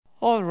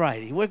All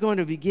righty, we're going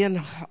to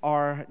begin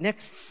our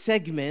next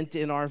segment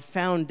in our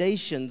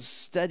foundations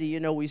study.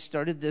 You know, we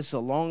started this a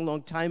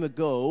long time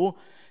ago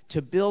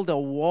to build a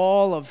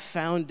wall of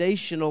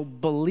foundational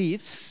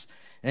beliefs.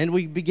 And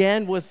we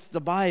began with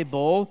the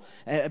Bible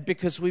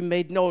because we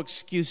made no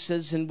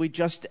excuses and we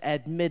just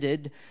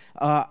admitted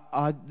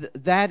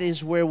that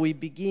is where we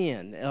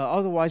begin.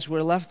 Otherwise,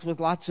 we're left with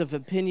lots of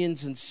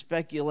opinions and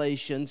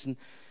speculations. And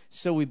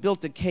so we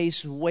built a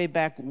case way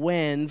back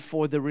when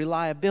for the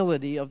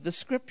reliability of the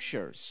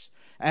Scriptures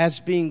as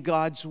being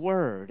God's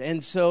Word.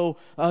 And so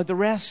the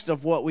rest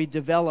of what we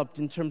developed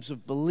in terms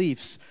of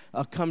beliefs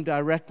come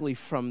directly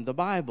from the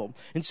Bible.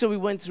 And so we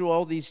went through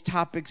all these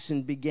topics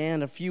and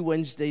began a few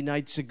Wednesday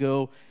nights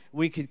ago.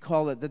 We could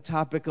call it the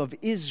topic of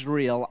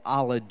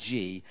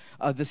Israelology,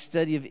 the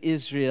study of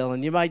Israel.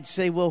 And you might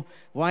say, well,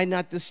 why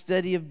not the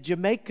study of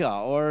Jamaica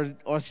or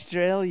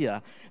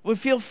Australia? Well,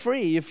 feel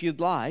free if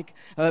you'd like,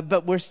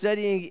 but we're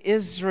studying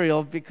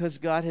Israel because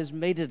God has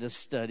made it a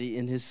study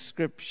in His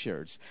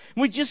Scriptures.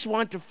 We just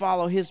want to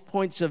follow His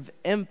points of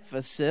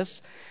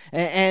emphasis,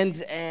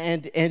 and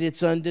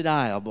it's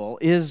undeniable.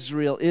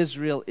 Israel,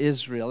 Israel,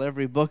 Israel.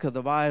 Every book of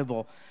the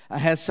Bible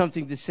has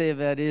something to say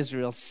about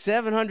Israel.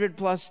 700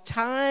 plus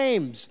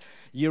times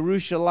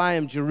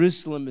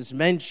Jerusalem is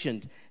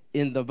mentioned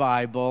in the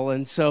Bible.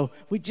 And so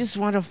we just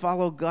want to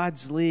follow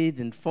God's lead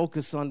and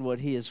focus on what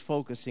He is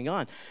focusing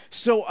on.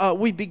 So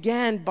we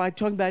began by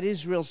talking about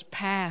Israel's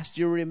past.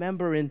 You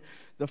remember in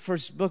the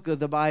first book of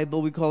the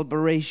Bible, we call it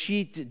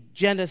Bereshit,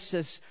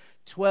 Genesis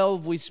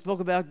 12, we spoke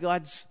about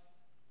God's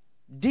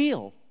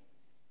deal,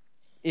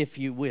 if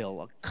you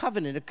will, a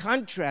covenant, a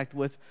contract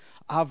with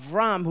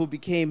Avram, who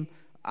became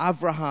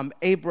Abraham,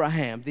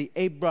 the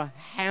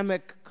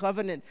Abrahamic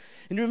covenant.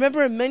 And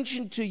remember I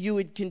mentioned to you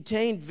it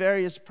contained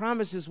various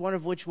promises, one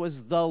of which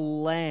was the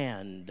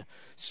land.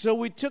 So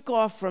we took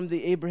off from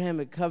the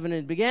Abrahamic covenant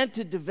and began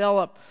to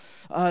develop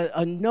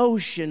a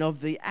notion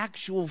of the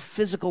actual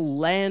physical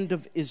land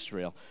of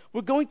Israel.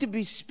 We're going to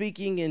be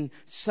speaking in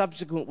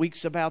subsequent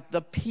weeks about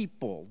the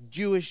people,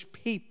 Jewish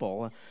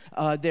people,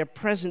 their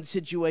present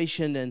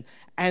situation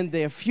and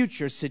their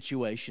future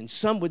situation.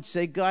 Some would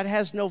say God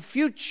has no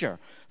future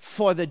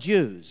for the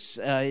Jews.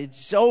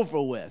 It's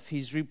over with.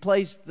 He's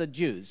replaced the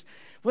Jews.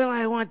 Well,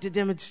 I want to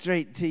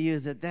demonstrate to you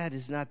that that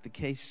is not the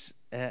case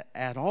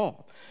at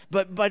all.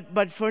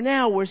 But for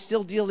now, we're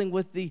still dealing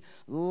with the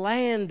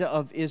land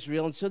of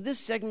Israel. And so this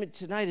segment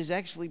tonight is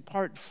actually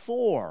part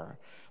 4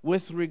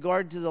 with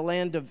regard to the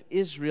land of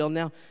Israel.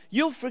 Now,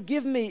 you'll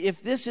forgive me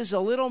if this is a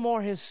little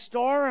more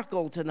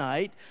historical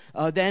tonight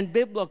than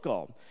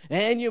biblical.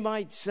 And you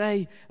might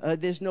say,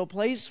 there's no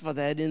place for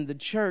that in the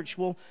church.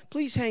 Well,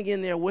 please hang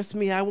in there with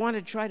me. I want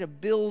to try to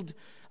build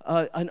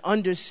an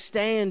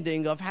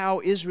understanding of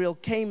how Israel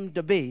came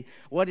to be,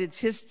 what its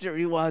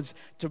history was,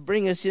 to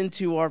bring us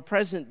into our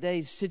present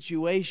day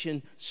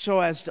situation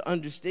so as to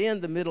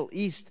understand the Middle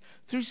East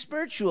through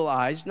spiritual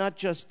eyes, not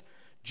just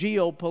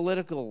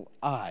geopolitical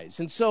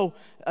eyes. And so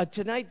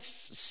tonight's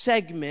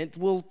segment,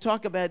 we'll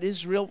talk about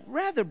Israel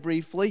rather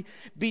briefly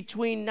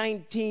between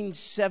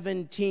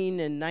 1917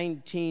 and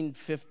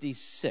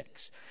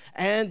 1956.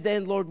 And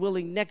then, Lord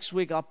willing, next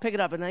week I'll pick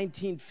it up in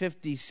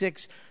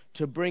 1956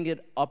 to bring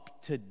it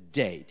up to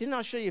date. And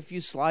I'll show you a few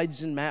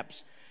slides and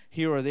maps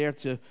here or there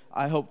to,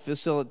 I hope,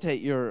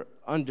 facilitate your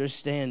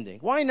understanding.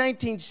 Why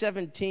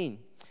 1917?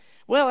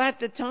 Well, at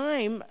the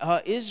time,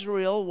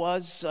 Israel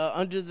was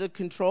under the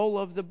control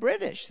of the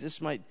British. This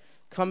might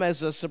come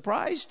as a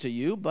surprise to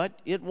you, but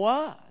it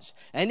was.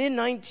 And in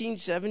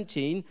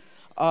 1917,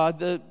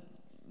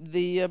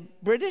 the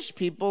British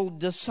people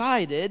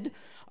decided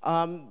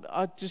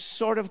to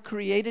sort of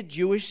create a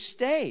Jewish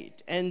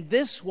state. And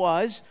this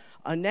was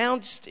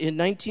announced in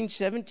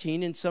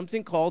 1917 in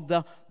something called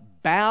the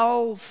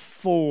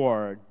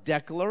Balfour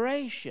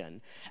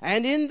Declaration.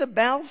 And in the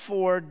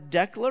Balfour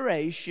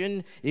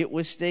Declaration, it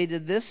was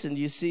stated this, and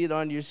you see it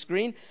on your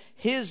screen: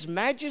 His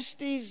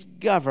Majesty's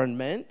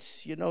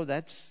government, you know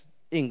that's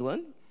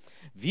England,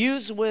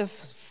 views with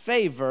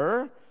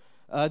favor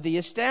the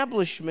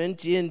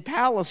establishment in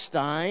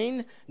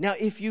Palestine. Now,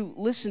 if you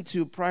listen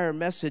to a prior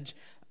message,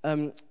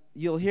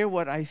 you'll hear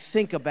what I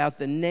think about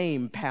the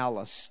name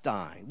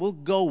Palestine. We'll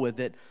go with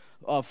it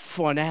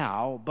for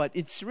now, but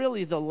it's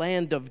really the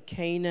land of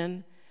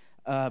Canaan.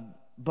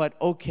 But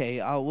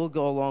okay, we'll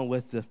go along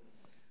with the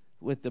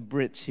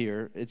Brits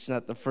here. It's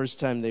not the first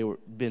time they've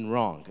been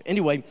wrong.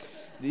 Anyway,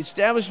 the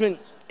establishment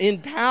in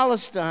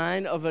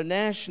Palestine of a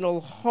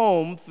national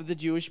home for the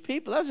Jewish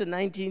people. That was in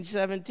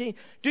 1917.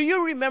 Do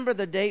you remember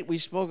the date? We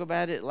spoke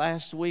about it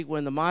last week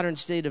when the modern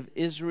state of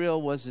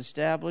Israel was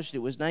established. It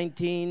was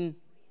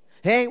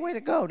Hey, way to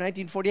go,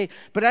 1948.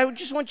 But I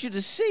just want you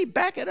to see,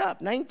 back it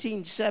up,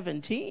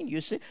 1917, you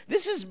see.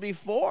 This is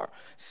before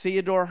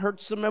Theodore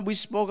Herzl, and we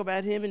spoke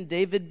about him, and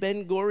David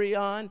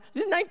Ben-Gurion.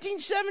 This is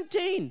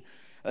 1917,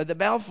 the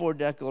Balfour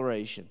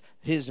Declaration.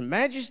 His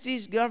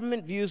Majesty's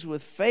government views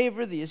with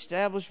favor the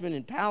establishment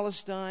in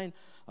Palestine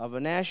of a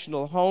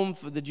national home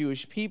for the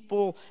Jewish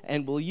people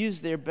and will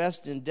use their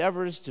best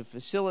endeavors to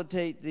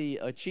facilitate the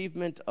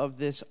achievement of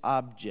this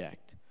object.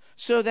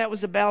 So that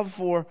was the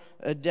Balfour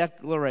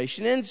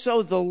Declaration. And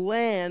so the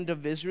land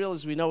of Israel,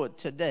 as we know it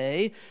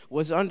today,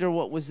 was under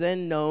what was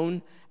then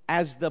known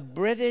as the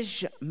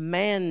British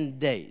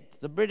Mandate.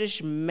 The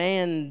British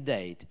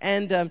Mandate.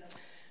 And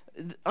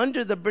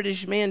under the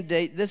British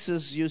Mandate, this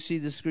is, you see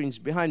the screens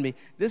behind me,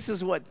 this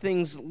is what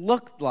things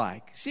looked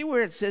like. See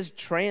where it says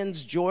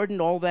Transjordan,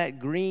 all that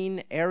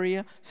green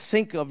area?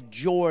 Think of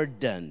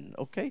Jordan,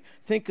 okay?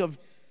 Think of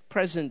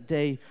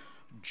present-day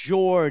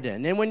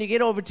Jordan. And when you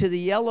get over to the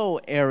yellow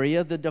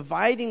area, the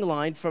dividing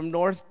line from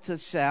north to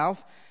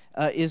south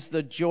is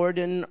the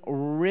Jordan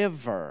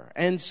River.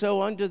 And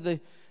so under the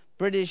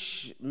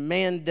British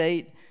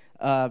Mandate,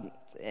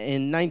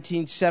 in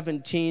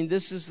 1917,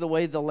 this is the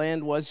way the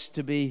land was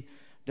to be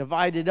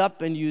divided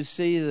up, and you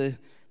see the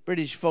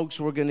British folks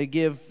were going to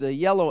give the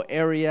yellow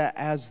area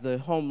as the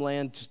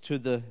homeland to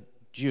the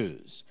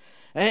Jews.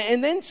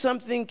 And then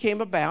something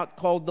came about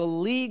called the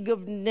League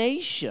of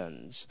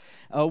Nations,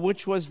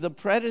 which was the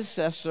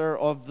predecessor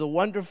of the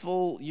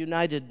wonderful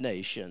United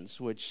Nations,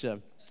 which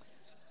you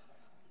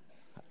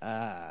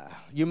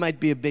might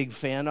be a big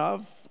fan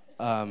of.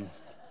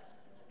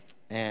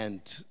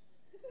 And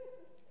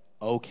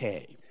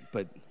okay,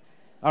 but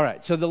all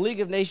right. So the League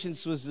of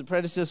Nations was the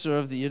predecessor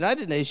of the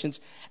United Nations,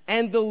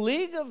 and the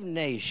League of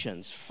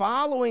Nations,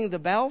 following the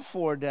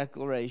Balfour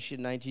Declaration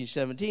in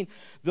 1917,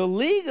 the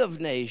League of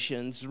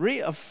Nations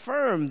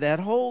reaffirmed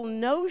that whole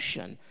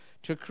notion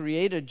to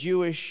create a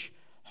Jewish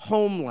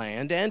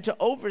homeland and to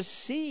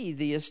oversee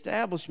the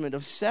establishment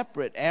of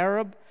separate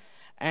Arab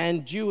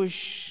and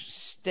Jewish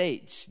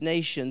states,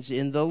 nations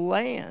in the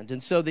land.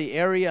 And so the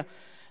area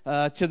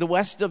to the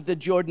west of the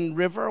Jordan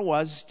River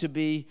was to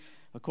be,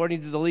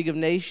 according to the League of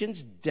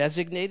Nations,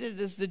 designated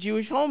as the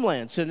Jewish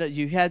homeland. So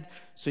you had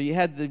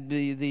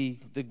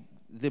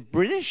the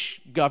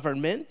British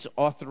government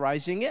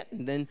authorizing it,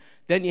 and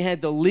then you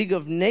had the League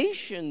of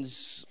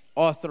Nations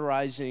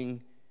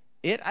authorizing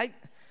it. I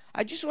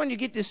just want you to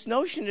get this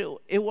notion.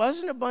 It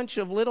wasn't a bunch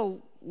of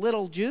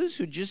little Jews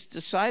who just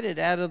decided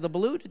out of the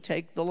blue to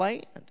take the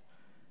land.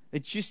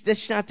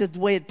 That's not the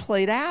way it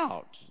played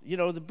out. You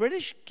know, the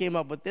British came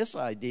up with this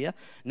idea,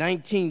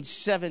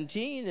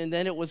 1917, and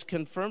then it was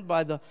confirmed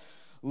by the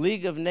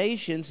League of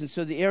Nations, and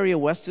so the area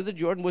west of the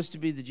Jordan was to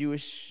be the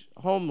Jewish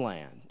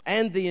homeland.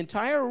 And the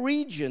entire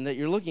region that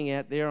you're looking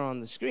at there on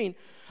the screen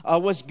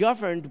was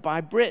governed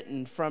by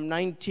Britain from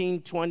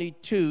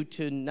 1922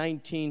 to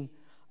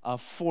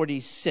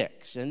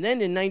 1946. And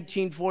then in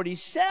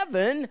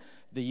 1947,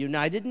 the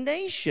United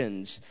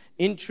Nations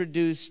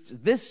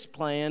introduced this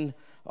plan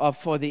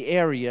for the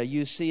area.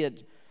 You see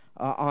it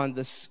on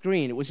the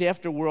screen. It was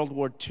after World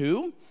War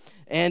II,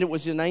 and it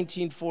was in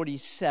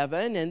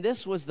 1947, and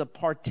this was the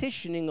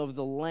partitioning of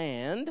the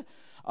land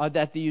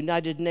that the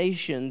United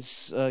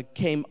Nations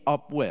came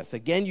up with.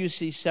 Again, you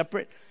see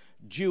separate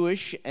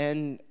Jewish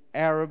and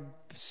Arab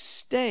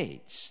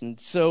states. And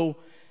so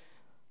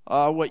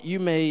what you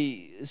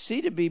may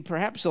see to be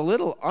perhaps a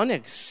little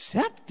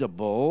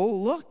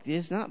unacceptable, look,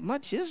 there's not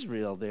much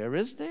Israel there,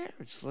 is there?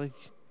 It's like,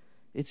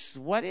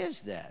 what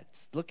is that?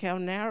 Look how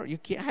narrow.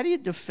 How do you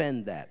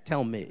defend that?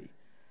 Tell me.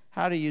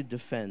 How do you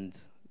defend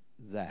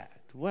that?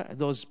 What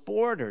those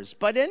borders?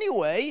 But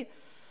anyway,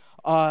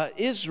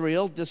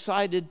 Israel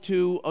decided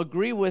to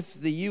agree with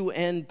the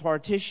UN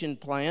partition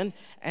plan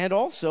and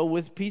also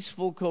with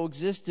peaceful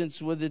coexistence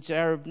with its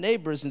Arab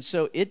neighbors, and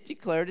so it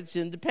declared its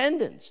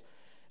independence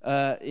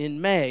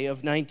in May of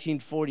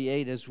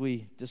 1948, as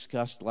we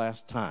discussed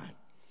last time.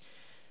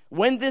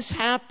 When this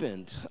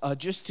happened,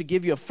 just to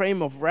give you a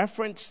frame of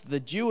reference, the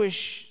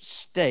Jewish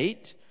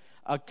state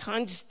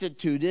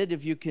constituted,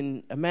 if you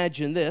can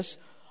imagine this,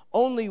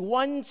 only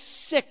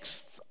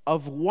 1/6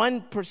 of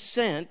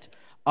 1%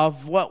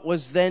 of what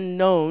was then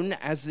known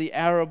as the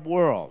Arab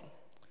world.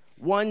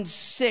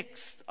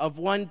 1/6 of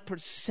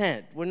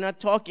 1%. We're not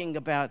talking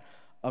about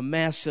a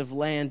massive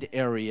land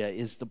area,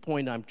 is the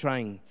point I'm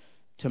trying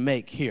to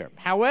make here.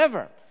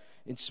 However,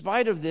 in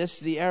spite of this,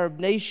 the Arab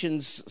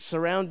nations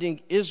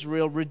surrounding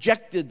Israel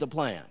rejected the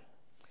plan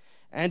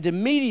and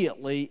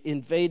immediately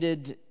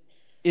invaded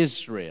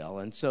Israel.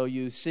 And so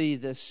you see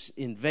this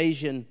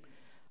invasion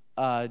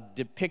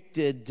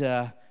depicted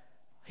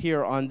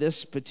here on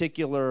this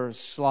particular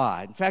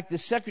slide. In fact, the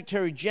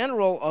Secretary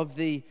General of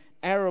the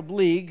Arab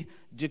League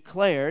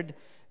declared,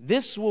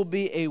 "This will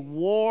be a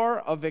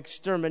war of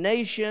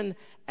extermination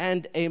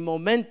and a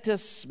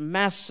momentous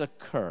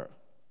massacre."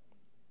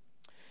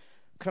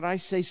 Could I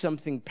say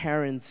something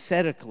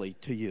parenthetically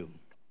to you?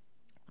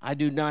 I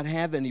do not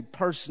have any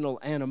personal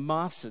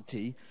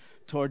animosity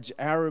towards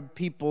Arab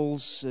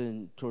peoples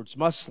and towards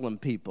Muslim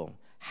people.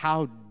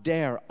 How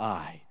dare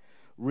I,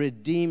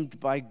 redeemed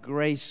by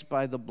grace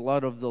by the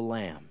blood of the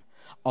Lamb,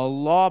 a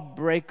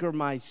lawbreaker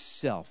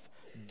myself,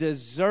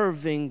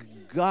 deserving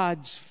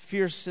God's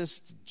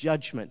fiercest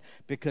judgment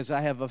because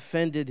I have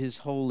offended his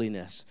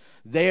holiness.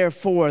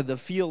 Therefore, the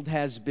field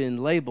has been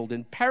labeled,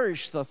 and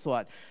perish the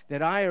thought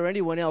that I or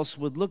anyone else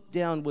would look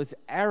down with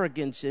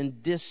arrogance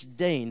and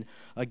disdain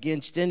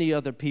against any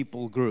other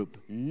people group.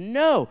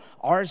 No,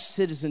 our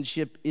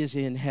citizenship is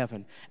in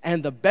heaven.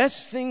 And the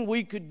best thing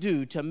we could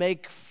do to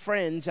make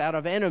friends out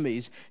of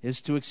enemies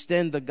is to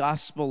extend the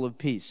gospel of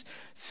peace.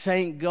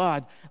 Thank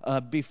God,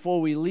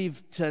 before we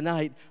leave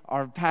tonight,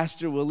 our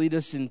pastor will lead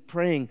us in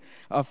praying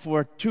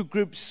for two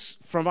groups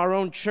from our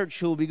own church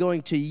who will be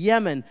going to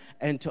Yemen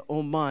and to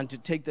Oman to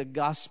take the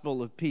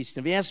gospel of peace.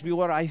 And if you ask me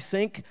what I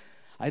think,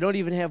 I don't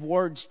even have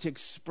words to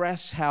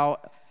express how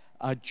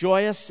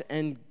joyous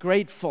and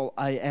grateful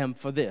I am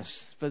for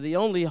this. For the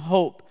only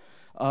hope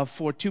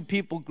for two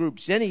people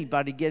groups,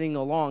 anybody getting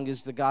along,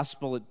 is the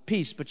gospel at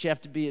peace. But you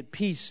have to be at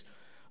peace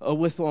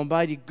with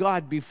Almighty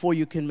God before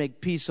you can make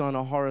peace on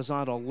a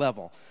horizontal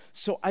level.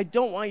 So I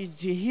don't want you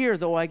to hear,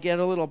 though I get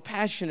a little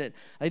passionate,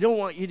 I don't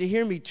want you to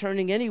hear me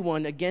turning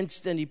anyone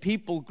against any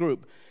people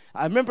group.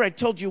 I remember I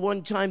told you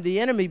one time the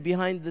enemy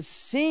behind the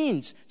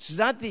scenes, it's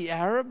not the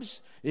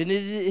Arabs, and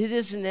it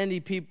isn't any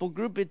people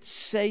group, it's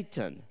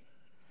Satan.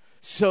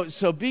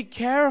 So be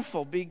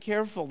careful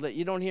that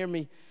you don't hear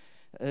me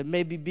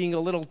maybe being a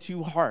little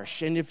too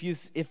harsh. And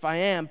if I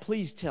am,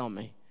 please tell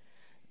me.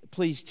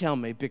 Please tell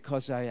me,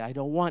 because I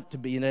don't want to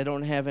be, and I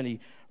don't have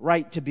any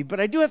right to be. But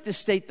I do have to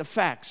state the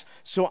facts.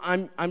 So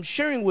I'm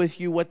sharing with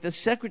you what the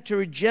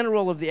Secretary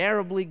General of the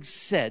Arab League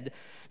said.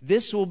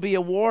 This will be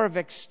a war of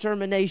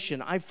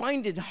extermination. I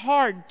find it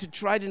hard to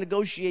try to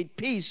negotiate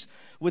peace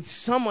with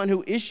someone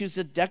who issues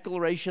a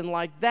declaration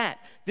like that.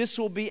 This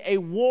will be a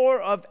war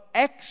of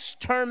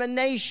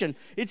extermination.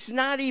 It's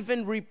not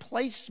even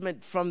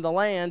replacement from the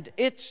land.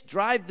 It's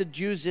drive the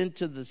Jews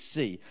into the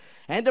sea.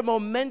 And a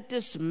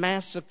momentous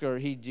massacre,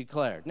 he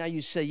declared. Now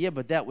you say, yeah,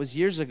 but that was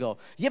years ago.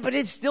 Yeah, but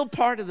it's still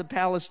part of the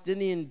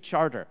Palestinian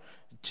Charter.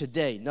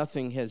 Today,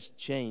 nothing has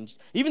changed.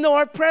 Even though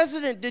our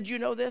president, did you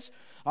know this?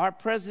 Our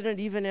president,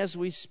 even as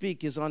we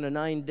speak, is on a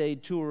 9-day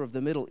tour of the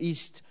Middle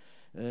East,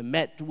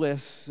 met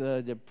with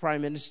the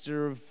Prime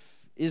Minister of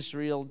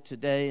Israel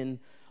today and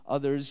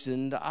others.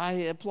 And I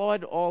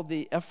applaud all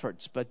the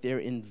efforts, but they're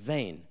in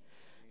vain.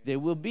 There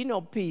will be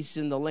no peace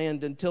in the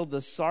land until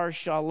the Sar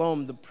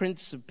Shalom, the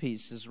Prince of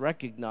Peace, is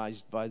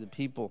recognized by the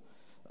people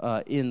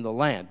in the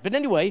land. But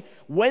anyway,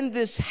 when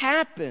this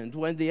happened,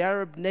 when the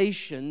Arab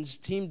nations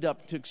teamed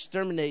up to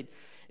exterminate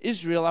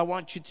Israel, I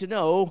want you to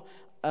know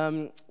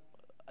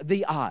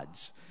the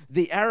odds.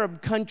 The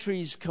Arab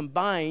countries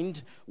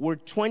combined were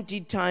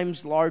 20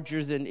 times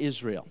larger than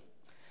Israel.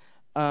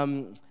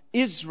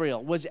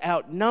 Israel was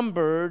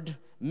outnumbered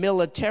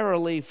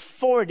militarily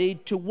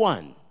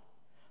 40-1.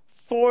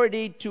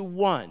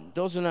 40-1.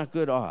 Those are not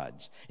good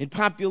odds. In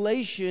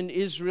population,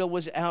 Israel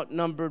was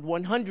outnumbered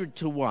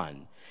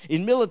 100-1.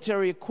 In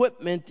military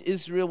equipment,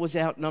 Israel was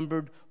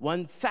outnumbered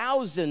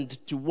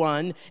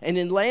 1,000-1. And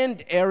in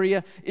land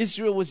area,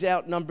 Israel was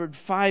outnumbered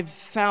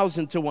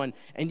 5,000-1.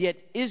 And yet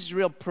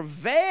Israel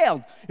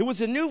prevailed. It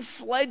was a new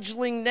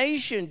fledgling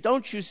nation,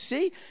 don't you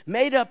see?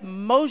 Made up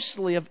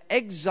mostly of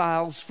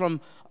exiles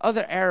from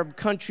other Arab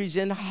countries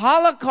and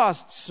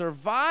Holocaust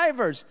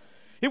survivors.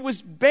 It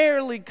was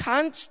barely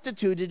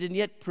constituted and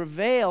yet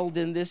prevailed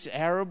in this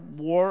Arab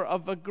war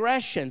of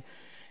aggression.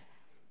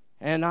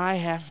 And I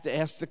have to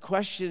ask the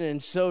question,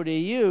 and so do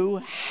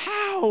you,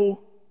 how?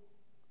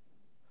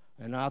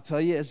 And I'll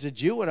tell you as a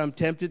Jew what I'm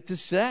tempted to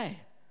say.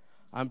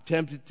 I'm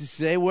tempted to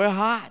say we're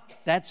hot.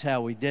 That's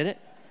how we did it.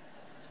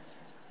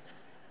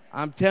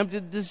 I'm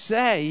tempted to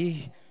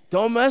say,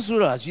 don't mess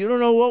with us. You don't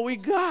know what we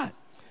got.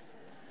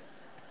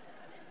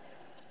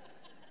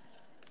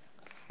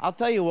 I'll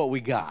tell you what we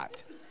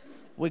got.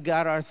 We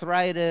got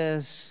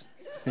arthritis.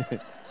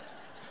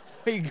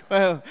 we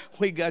got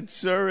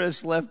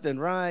psoriasis left and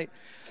right.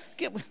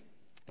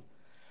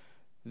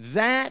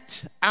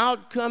 That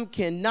outcome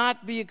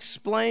cannot be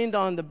explained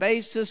on the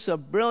basis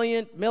of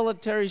brilliant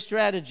military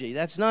strategy.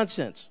 That's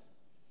nonsense.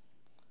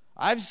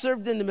 I've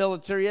served in the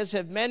military, as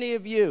have many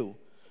of you.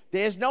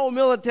 There's no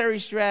military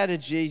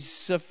strategy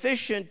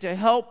sufficient to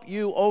help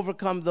you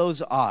overcome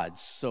those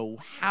odds. So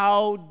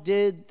how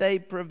did they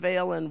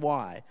prevail and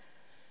why?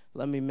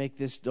 Let me make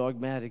this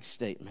dogmatic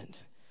statement.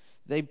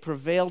 They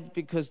prevailed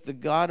because the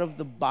God of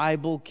the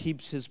Bible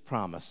keeps his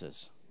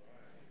promises.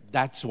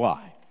 That's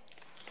why.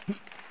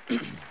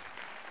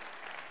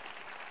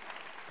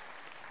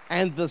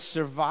 And the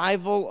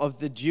survival of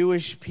the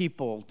Jewish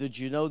people, did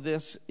you know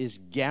this, is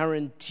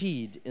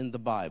guaranteed in the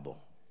Bible.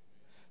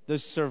 The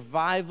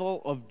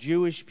survival of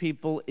Jewish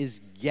people is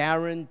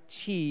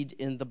guaranteed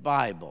in the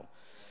Bible.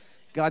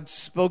 God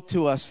spoke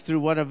to us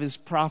through one of his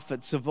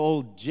prophets of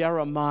old,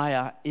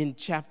 Jeremiah, in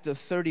chapter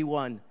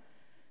 31,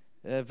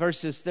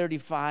 verses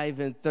 35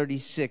 and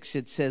 36.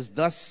 It says,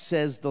 "Thus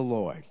says the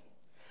Lord,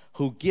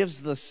 who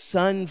gives the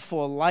sun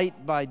for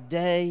light by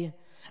day,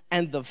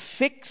 and the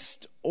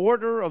fixed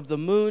order of the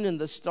moon and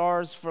the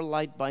stars for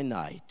light by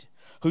night,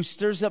 who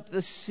stirs up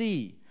the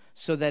sea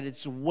so that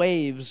its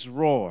waves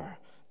roar.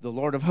 The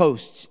Lord of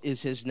hosts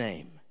is his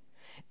name.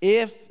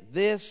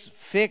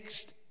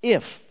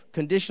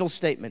 Conditional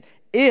statement,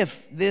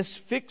 if this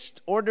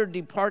fixed order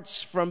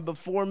departs from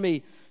before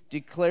me,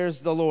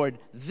 declares the Lord,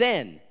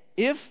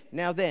 if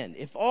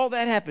all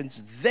that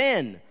happens,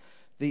 then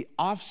the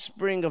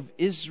offspring of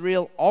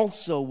Israel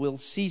also will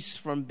cease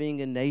from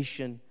being a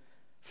nation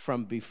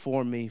from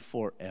before me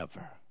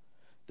forever.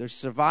 The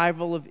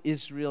survival of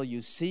Israel,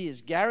 you see,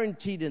 is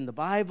guaranteed in the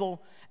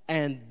Bible,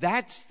 and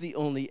that's the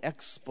only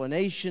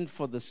explanation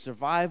for the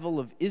survival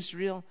of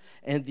Israel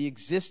and the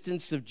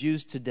existence of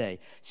Jews today.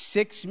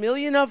 6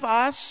 million of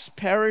us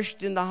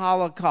perished in the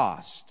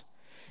Holocaust.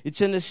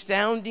 It's an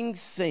astounding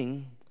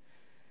thing.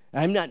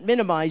 I'm not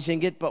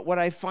minimizing it, but what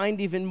I find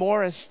even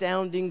more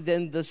astounding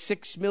than the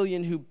 6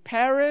 million who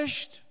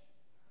perished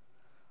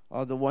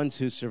are the ones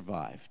who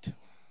survived.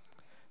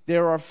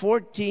 There are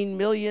 14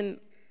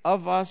 million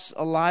of us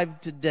alive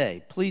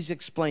today. Please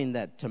explain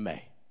that to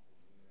me.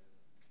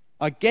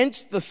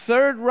 Against the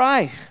Third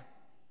Reich,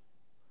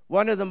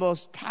 one of the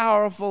most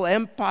powerful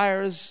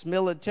empires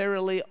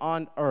militarily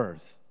on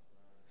earth.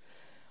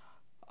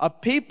 A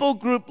people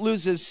group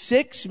loses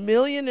 6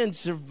 million and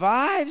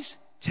survives?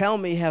 Tell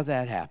me how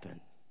that happened.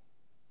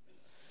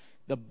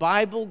 The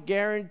Bible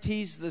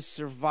guarantees the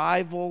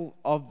survival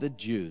of the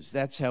Jews.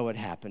 That's how it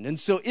happened. And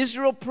so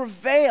Israel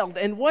prevailed.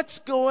 And what's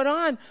going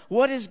on?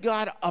 What is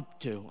God up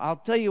to? I'll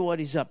tell you what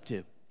he's up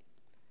to.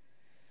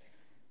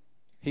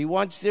 He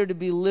wants there to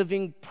be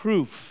living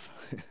proof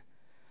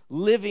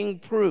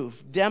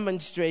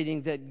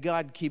demonstrating that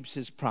God keeps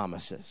his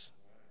promises.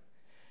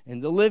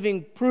 And the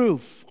living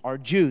proof are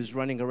Jews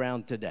running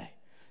around today.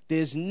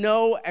 There's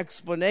no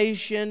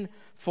explanation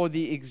for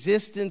the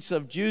existence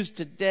of Jews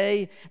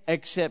today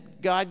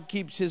except God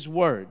keeps his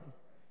word.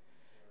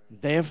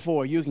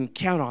 Therefore, you can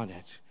count on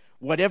it.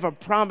 Whatever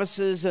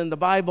promises in the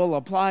Bible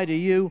apply to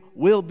you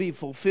will be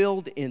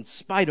fulfilled in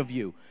spite of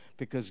you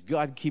because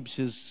God keeps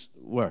his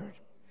word.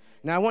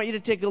 Now, I want you to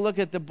take a look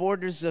at the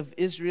borders of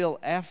Israel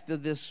after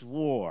this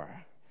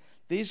war.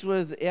 These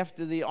were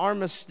after the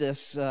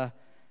armistice,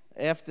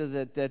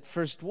 after that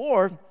first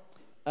war.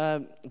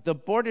 The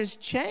borders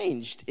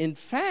changed. In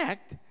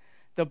fact,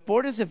 the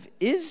borders of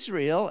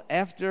Israel,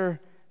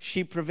 after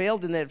she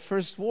prevailed in that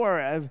first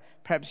war,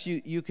 perhaps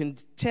you can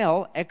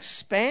tell,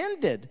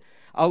 expanded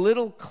a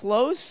little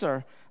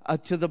closer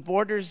to the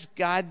borders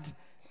God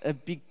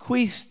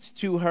bequeathed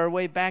to her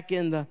way back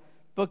in the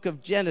book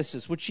of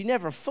Genesis, which she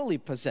never fully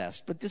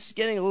possessed, but this is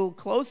getting a little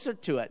closer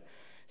to it.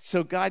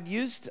 So God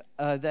used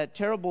that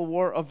terrible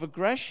war of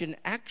aggression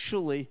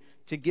actually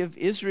to give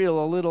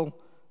Israel a little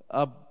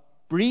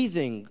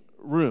breathing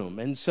room.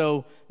 And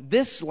so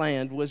this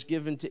land was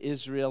given to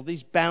Israel,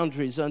 these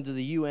boundaries under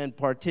the UN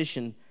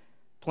partition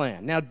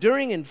plan. Now,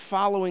 during and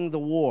following the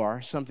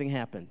war, something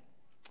happened.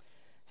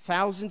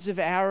 Thousands of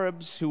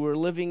Arabs who were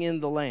living in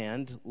the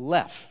land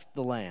left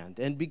the land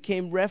and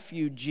became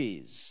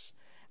refugees,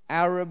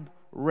 Arab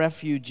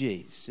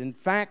refugees. In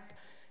fact,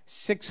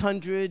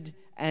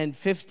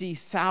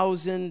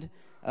 650,000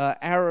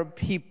 Arab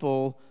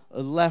people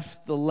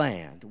left the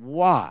land.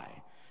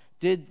 Why?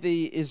 Did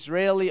the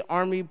Israeli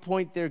army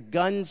point their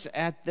guns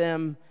at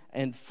them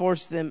and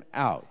force them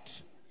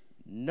out?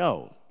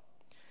 No.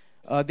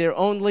 Their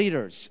own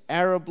leaders,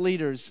 Arab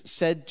leaders,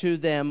 said to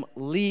them,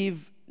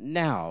 "Leave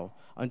now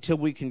until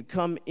we can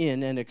come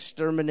in and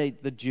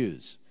exterminate the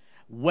Jews.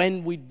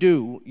 When we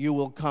do, you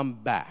will come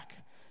back."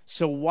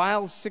 So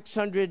while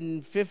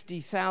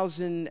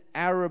 650,000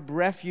 Arab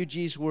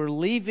refugees were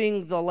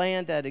leaving the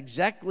land at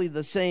exactly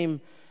the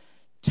same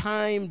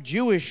time,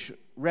 Jewish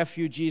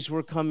refugees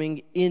were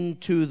coming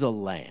into the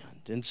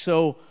land. And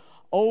so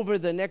over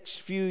the next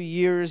few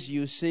years,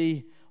 you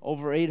see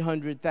over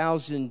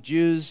 800,000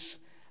 Jews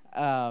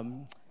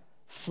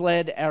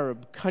fled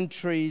Arab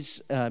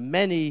countries.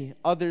 Many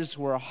others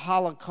were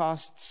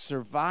Holocaust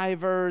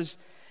survivors,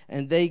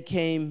 and they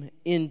came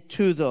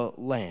into the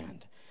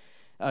land.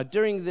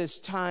 During this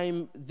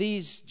time,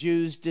 these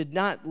Jews did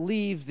not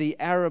leave the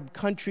Arab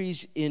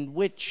countries in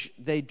which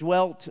they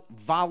dwelt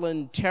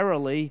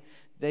voluntarily.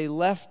 They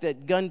left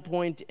at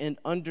gunpoint and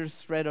under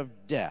threat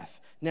of death.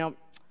 Now,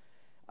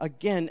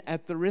 again,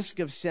 at the risk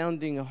of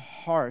sounding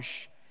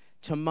harsh,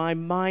 to my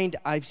mind,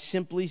 I've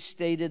simply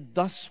stated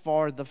thus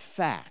far the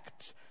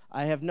facts.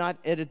 I have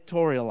not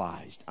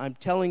editorialized. I'm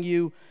telling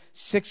you,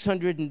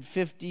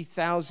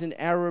 650,000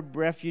 Arab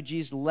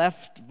refugees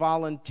left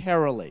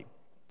voluntarily.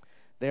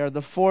 They are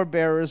the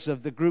forebearers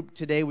of the group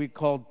today we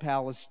call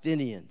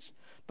Palestinians.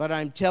 But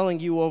I'm telling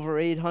you, over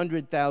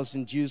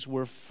 800,000 Jews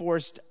were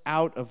forced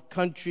out of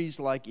countries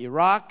like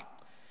Iraq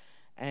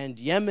and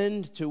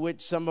Yemen, to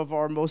which some of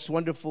our most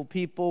wonderful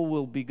people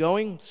will be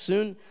going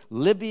soon,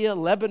 Libya,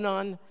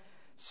 Lebanon,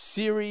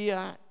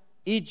 Syria,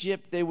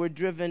 Egypt. They were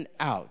driven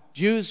out.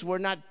 Jews were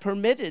not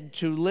permitted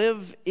to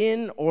live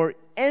in or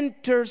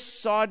enter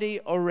Saudi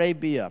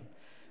Arabia.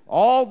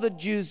 All the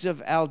Jews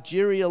of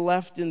Algeria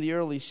left in the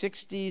early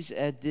 60s,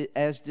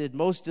 as did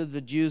most of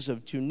the Jews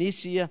of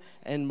Tunisia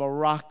and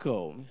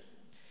Morocco.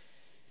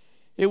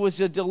 It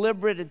was a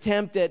deliberate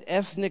attempt at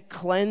ethnic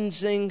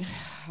cleansing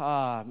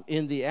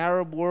in the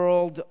Arab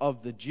world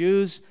of the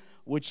Jews,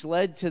 which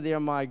led to their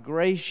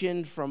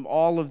migration from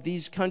all of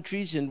these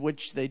countries in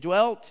which they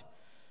dwelt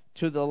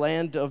to the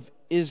land of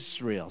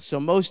Israel. So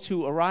most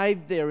who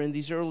arrived there in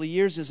these early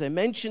years, as I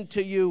mentioned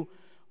to you,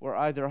 were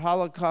either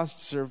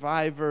Holocaust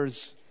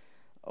survivors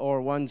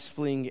or ones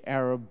fleeing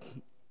Arab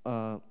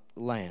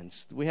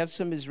lands. We have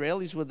some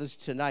Israelis with us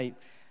tonight,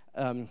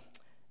 and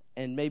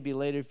maybe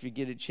later, if you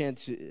get a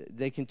chance,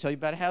 they can tell you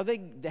about how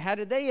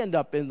did they end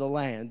up in the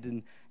land,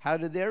 and how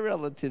did their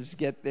relatives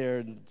get there,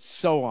 and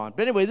so on.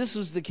 But anyway, this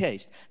was the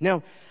case.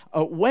 Now,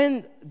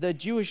 when the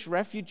Jewish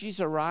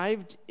refugees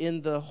arrived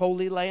in the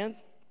Holy Land,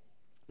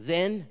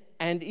 then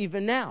and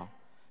even now,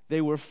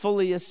 they were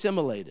fully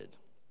assimilated.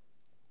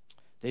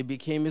 They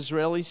became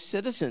Israeli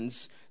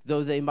citizens,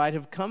 though they might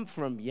have come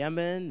from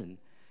Yemen, and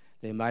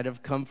they might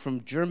have come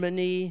from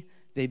Germany.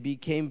 They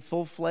became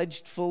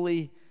full-fledged,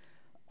 fully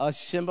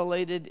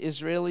assimilated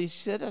Israeli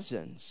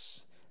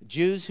citizens.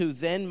 Jews who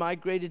then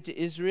migrated to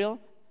Israel,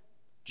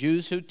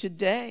 Jews who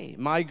today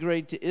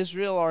migrate to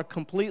Israel, are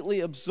completely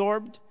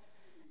absorbed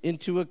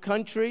into a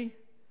country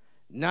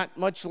not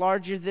much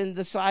larger than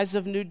the size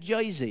of New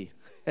Jersey.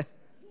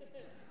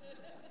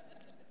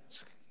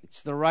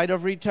 It's the right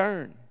of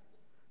return.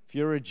 If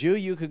you're a Jew,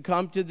 you could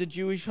come to the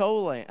Jewish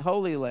homeland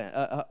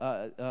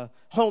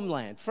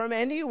from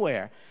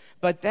anywhere.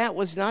 But that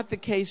was not the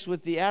case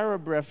with the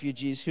Arab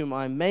refugees whom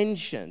I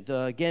mentioned.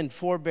 Again,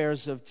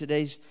 forebears of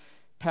today's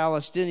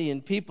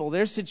Palestinian people.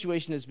 Their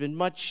situation has been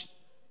much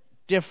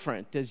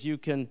different, as you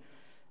can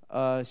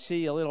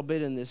see a little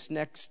bit in this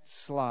next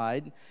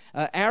slide.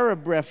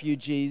 Arab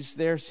refugees,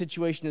 their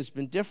situation has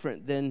been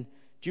different than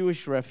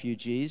Jewish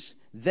refugees.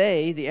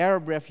 They, the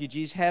Arab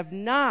refugees, have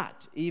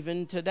not,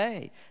 even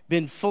today,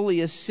 been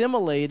fully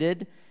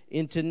assimilated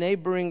into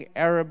neighboring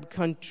Arab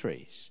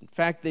countries. In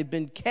fact, they've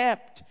been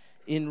kept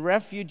in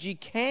refugee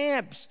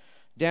camps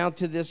down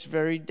to this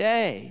very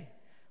day,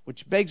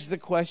 which begs the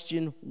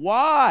question,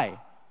 why?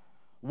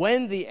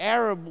 When the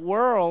Arab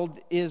world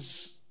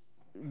is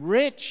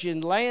rich in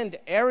land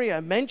area,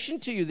 I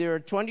mentioned to you there are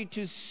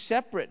 22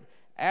 separate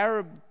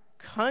Arab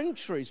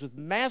countries with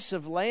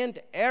massive land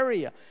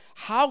area.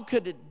 How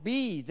could it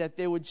be that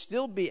there would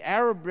still be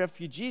Arab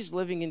refugees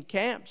living in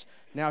camps?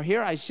 Now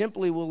here I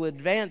simply will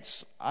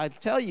advance, I'll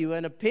tell you,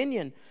 an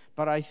opinion,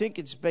 but I think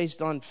it's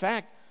based on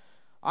fact.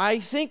 I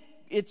think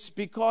it's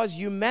because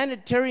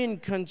humanitarian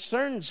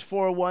concerns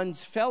for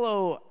one's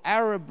fellow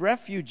Arab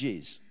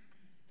refugees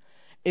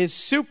is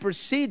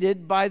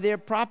superseded by their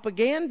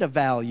propaganda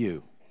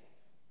value.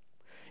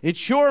 It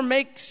sure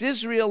makes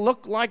Israel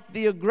look like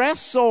the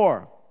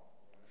aggressor.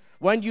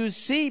 When you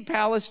see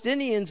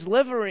Palestinians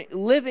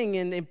living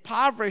in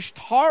impoverished,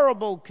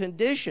 horrible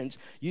conditions,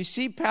 you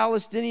see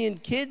Palestinian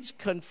kids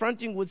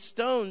confronting with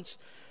stones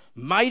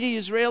mighty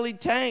Israeli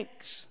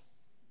tanks.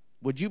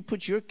 Would you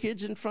put your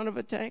kids in front of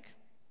a tank?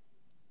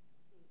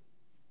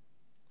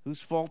 Whose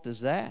fault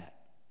is that?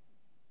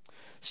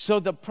 So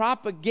the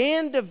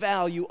propaganda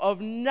value of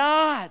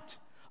not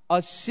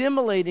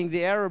assimilating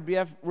the Arab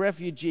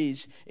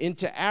refugees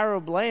into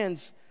Arab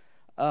lands,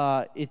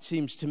 it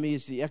seems to me,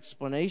 is the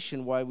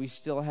explanation why we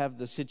still have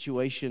the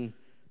situation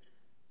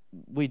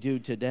we do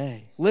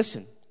today.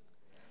 Listen,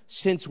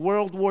 since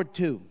World War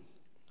II,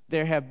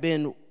 there have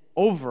been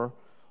over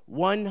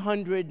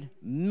 100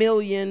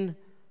 million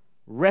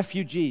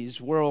refugees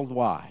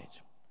worldwide.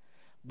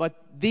 But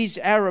these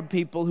Arab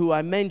people who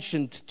I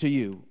mentioned to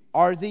you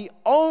are the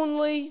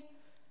only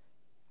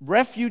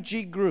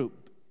refugee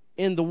group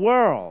in the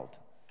world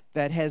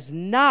that has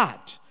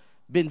not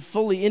been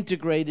fully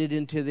integrated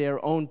into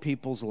their own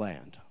people's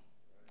land.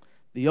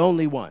 The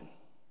only one.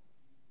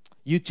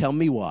 You tell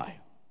me why.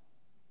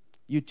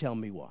 You tell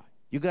me why.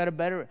 You got a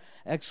better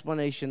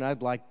explanation?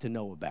 I'd like to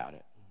know about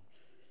it.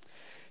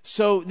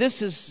 So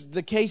this is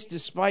the case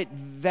despite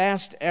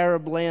vast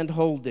Arab land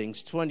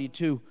holdings,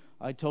 22,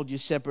 I told you,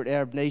 separate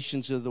Arab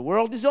nations of the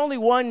world. There's only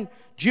one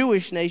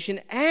Jewish nation,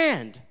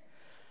 and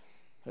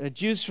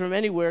Jews from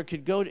anywhere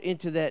could go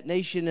into that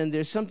nation. And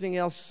there's something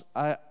else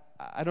I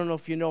don't know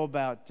if you know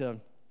about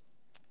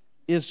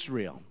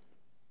Israel.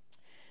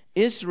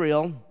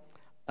 Israel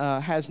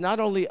has not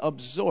only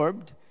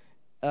absorbed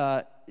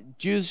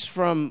Jews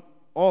from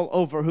all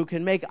over who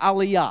can make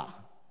aliyah.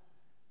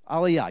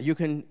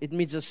 Aliyah, it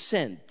means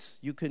ascent.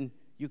 You can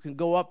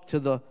go up to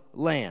the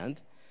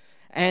land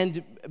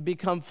and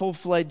become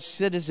full-fledged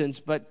citizens.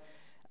 But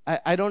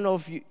I don't know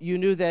if you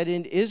knew that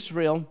in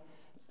Israel,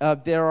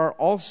 there are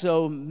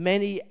also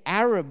many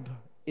Arab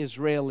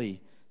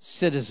Israeli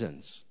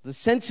citizens. The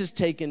census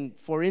taken,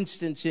 for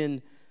instance,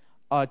 in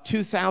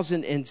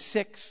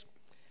 2006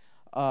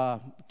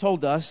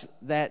 told us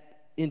that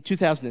in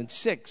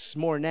 2006,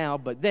 more now,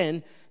 but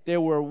then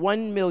there were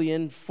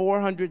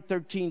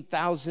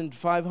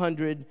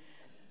 1,413,500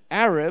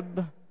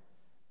 Arab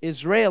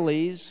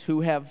Israelis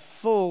who have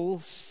full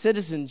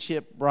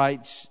citizenship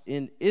rights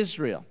in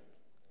Israel.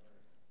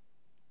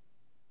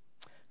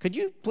 Could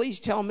you please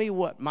tell me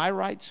what my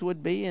rights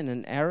would be in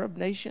an Arab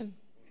nation?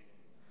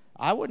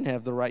 I wouldn't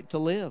have the right to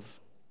live.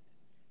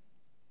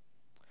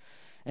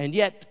 And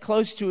yet,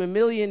 close to 1.5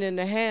 million,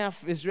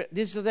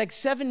 this is like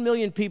 7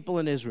 million people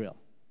in Israel.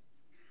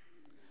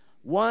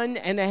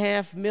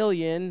 1.5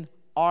 million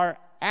are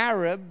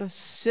Arab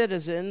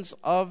citizens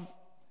of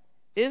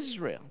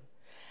Israel.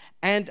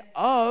 And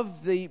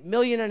of the 1.5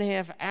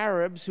 million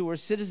Arabs who are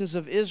citizens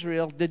of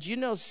Israel, did you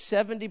know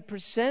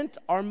 70%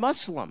 are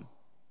Muslim?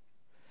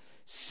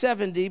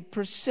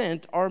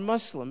 70% are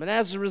Muslim. And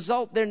as a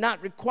result, they're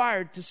not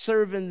required to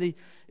serve in the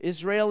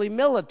Israeli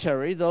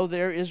military, though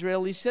they're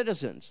Israeli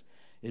citizens.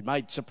 It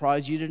might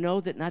surprise you to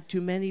know that not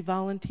too many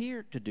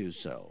volunteer to do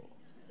so.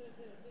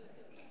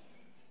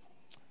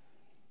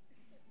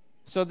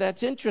 So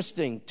that's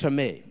interesting to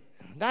me.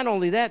 Not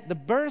only that, the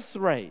birth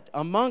rate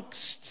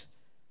amongst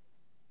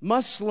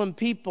Muslim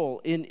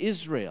people in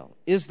Israel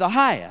is the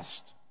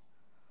highest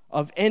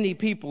of any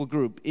people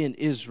group in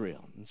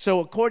Israel.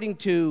 So according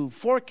to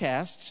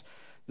forecasts,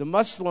 the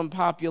Muslim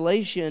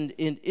population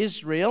in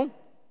Israel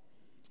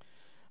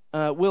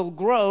will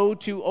grow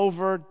to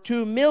over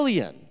 2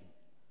 million,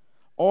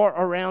 or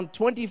around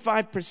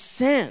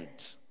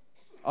 25%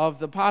 of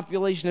the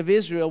population of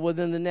Israel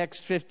within the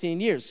next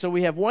 15 years. So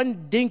we have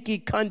one dinky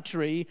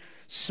country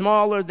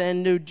smaller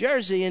than New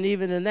Jersey, and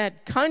even in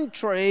that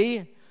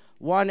country,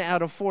 1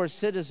 out of 4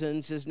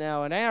 citizens is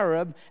now an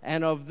Arab,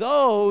 and of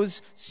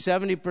those,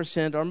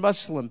 70% are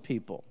Muslim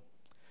people.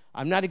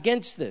 I'm not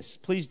against this.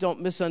 Please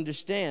don't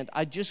misunderstand.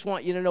 I just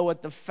want you to know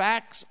what the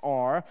facts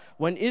are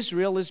when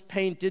Israel is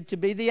painted to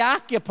be the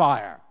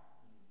occupier.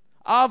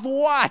 Of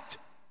what?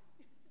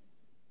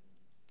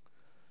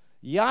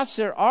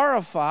 Yasser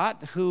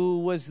Arafat, who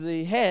was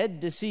the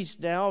head,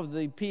 deceased now, of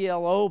the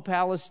PLO,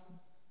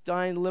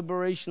 Palestine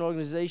Liberation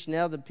Organization,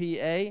 now the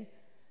PA,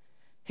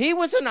 he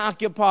was an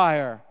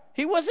occupier.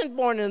 He wasn't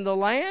born in the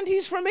land.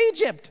 He's from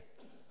Egypt.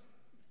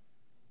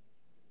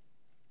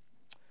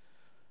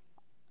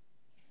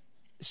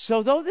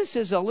 So though this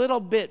is a little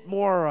bit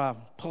more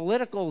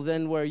political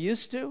than we're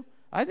used to,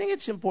 I think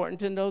it's important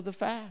to know the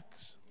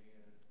facts.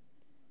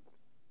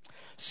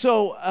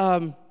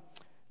 So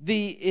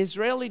the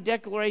Israeli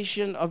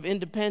Declaration of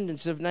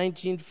Independence of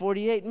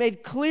 1948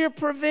 made clear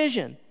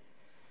provision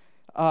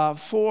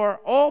for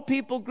all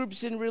people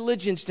groups and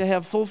religions to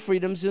have full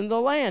freedoms in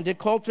the land. It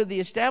called for the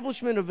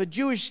establishment of a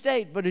Jewish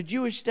state, but a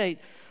Jewish state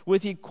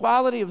with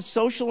equality of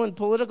social and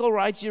political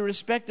rights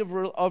irrespective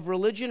of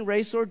religion,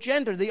 race, or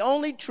gender. The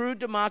only true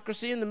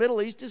democracy in the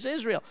Middle East is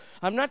Israel.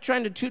 I'm not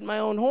trying to toot my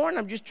own horn.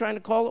 I'm just trying to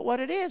call it what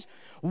it is.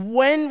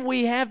 When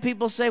we have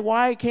people say,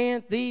 why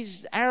can't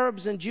these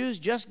Arabs and Jews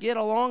just get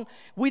along?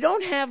 We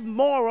don't have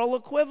moral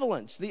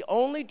equivalence. The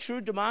only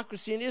true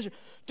democracy in Israel.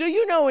 Do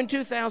you know in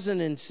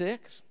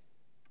 2006,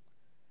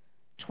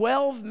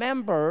 12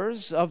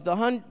 members of the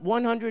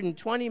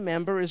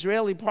 120-member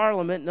Israeli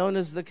parliament, known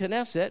as the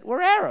Knesset,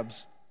 were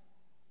Arabs?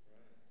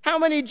 How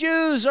many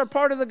Jews are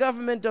part of the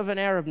government of an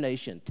Arab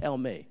nation? Tell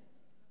me.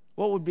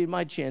 What would be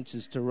my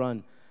chances to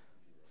run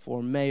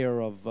for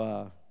mayor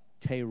of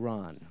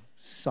Tehran?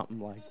 Something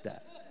like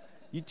that.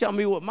 You tell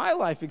me what my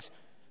life is.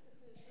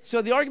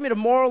 So the argument of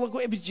moral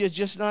equivalence is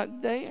just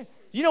not there.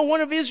 You know,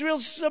 one of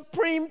Israel's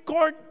Supreme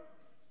Court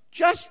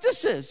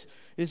justices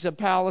is a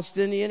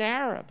Palestinian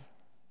Arab.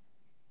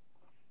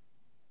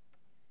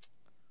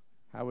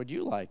 How would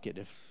you like it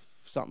if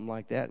something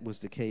like that was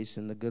the case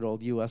in the good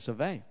old U.S.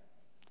 of A.?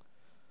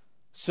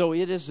 So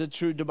it is a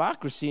true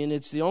democracy, and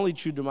it's the only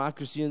true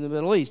democracy in the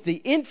Middle East.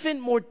 The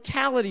infant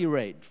mortality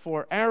rate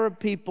for Arab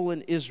people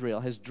in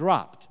Israel has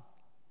dropped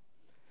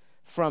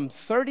from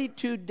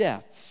 32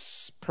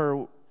 deaths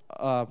per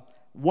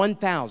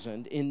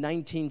 1,000 in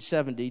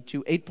 1970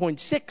 to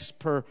 8.6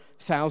 per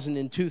 1,000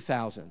 in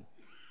 2000.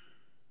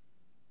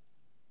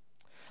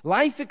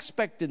 Life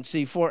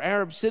expectancy for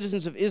Arab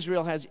citizens of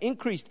Israel has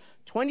increased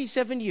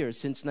 27 years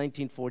since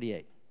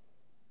 1948.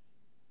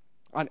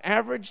 On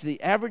average,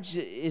 the average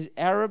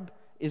Arab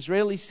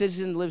Israeli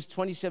citizen lives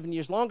 27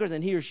 years longer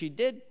than he or she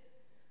did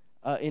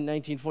in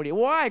 1948.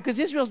 Why? Because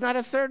Israel's not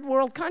a third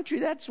world country,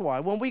 that's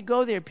why. When we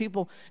go there,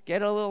 people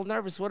get a little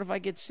nervous. What if I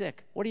get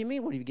sick? What do you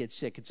mean, what if you get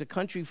sick? It's a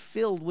country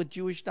filled with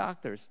Jewish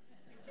doctors.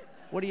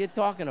 What are you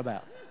talking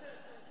about?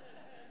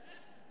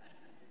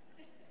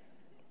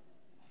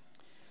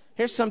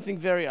 Here's something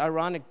very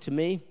ironic to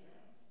me.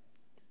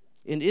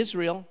 In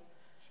Israel,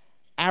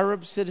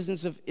 Arab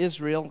citizens of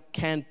Israel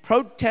can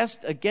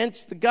protest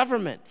against the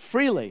government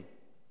freely,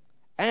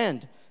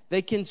 and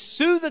they can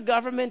sue the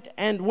government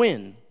and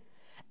win.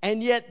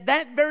 And yet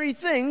that very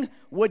thing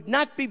would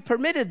not be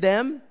permitted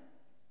them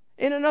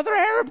in another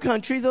Arab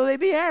country, though they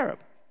be Arab.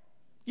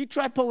 You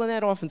try pulling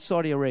that off in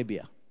Saudi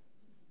Arabia.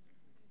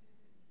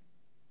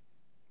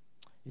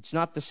 It's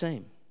not the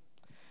same.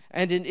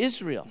 And in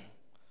Israel,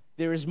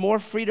 there is more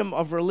freedom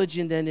of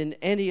religion than in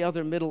any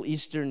other Middle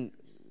Eastern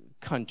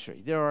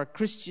country. There are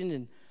Christian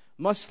and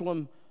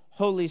Muslim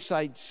holy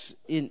sites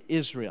in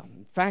Israel.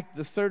 In fact,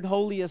 the third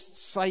holiest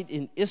site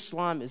in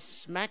Islam is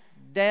smack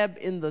dab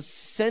in the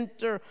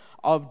center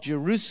of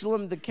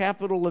Jerusalem, the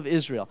capital of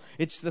Israel.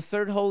 It's the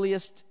third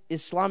holiest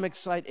Islamic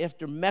site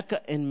after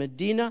Mecca and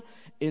Medina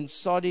in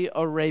Saudi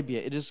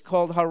Arabia. It is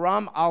called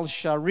Haram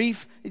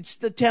al-Sharif. It's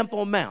the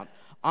Temple Mount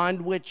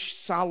on which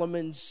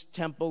Solomon's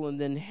temple and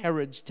then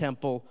Herod's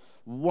temple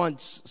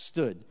once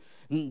stood.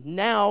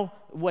 Now,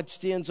 what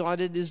stands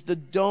on it is the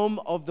Dome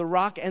of the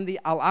Rock and the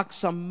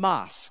Al-Aqsa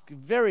Mosque,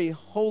 very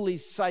holy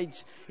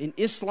sites in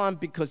Islam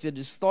because it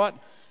is taught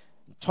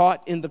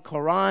in the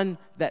Quran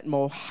that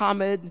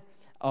Muhammad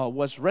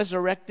was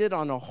resurrected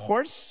on a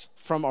horse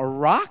from a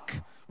rock,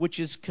 which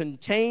is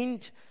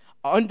contained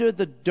under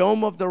the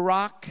Dome of the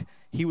Rock.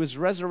 He was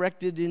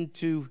resurrected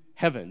into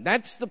heaven.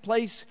 That's the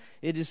place,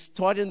 it is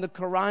taught in the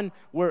Quran,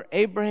 where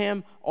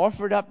Abraham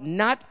offered up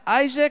not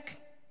Isaac,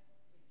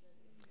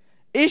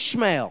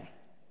 Ishmael.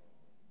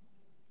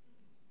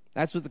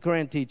 That's what the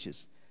Quran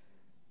teaches.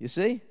 You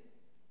see?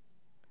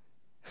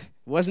 It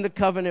wasn't a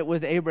covenant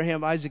with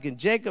Abraham, Isaac, and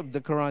Jacob,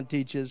 the Quran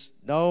teaches.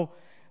 No,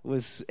 it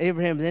was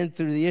Abraham then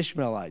through the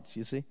Ishmaelites,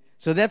 you see?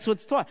 So that's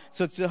what's taught.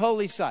 So it's a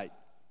holy site.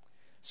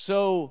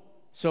 So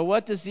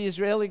what does the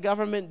Israeli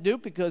government do?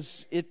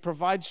 Because it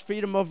provides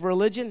freedom of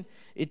religion,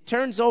 it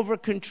turns over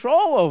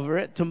control over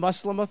it to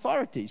Muslim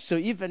authorities. So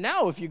even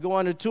now, if you go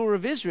on a tour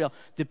of Israel,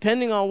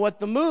 depending on what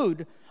the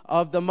mood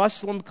of the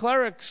Muslim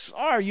clerics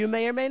are, you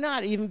may or may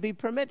not even be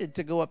permitted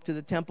to go up to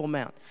the Temple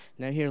Mount.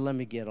 Now here, let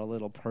me get a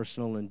little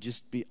personal and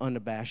just be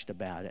unabashed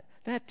about it.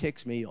 That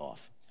ticks me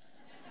off.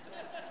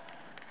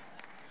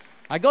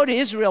 I go to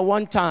Israel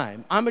one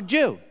time. I'm a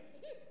Jew.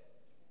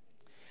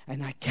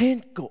 And I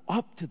can't go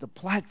up to the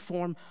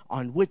platform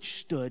on which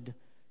stood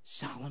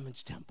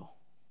Solomon's temple.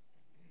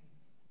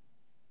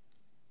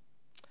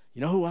 You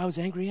know who I was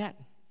angry at?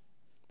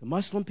 The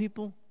Muslim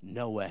people?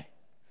 No way.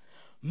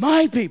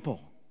 My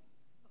people.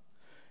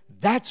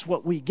 That's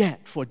what we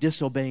get for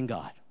disobeying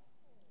God.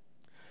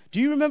 Do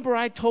you remember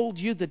I told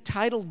you the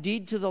title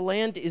deed to the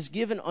land is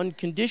given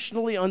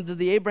unconditionally under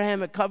the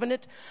Abrahamic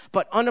covenant,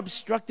 but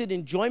unobstructed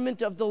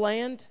enjoyment of the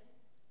land,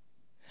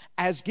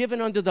 as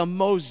given under the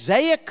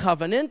Mosaic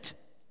covenant,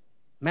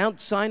 Mount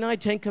Sinai,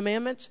 Ten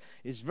Commandments,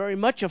 is very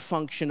much a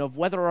function of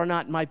whether or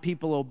not my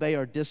people obey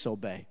or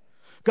disobey.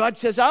 God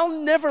says,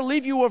 I'll never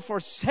leave you or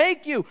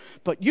forsake you,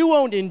 but you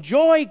won't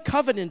enjoy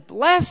covenant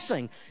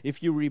blessing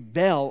if you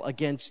rebel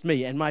against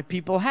me. And my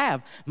people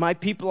have. My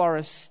people are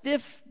a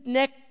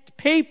stiff-necked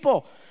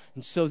people.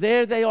 And so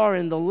there they are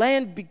in the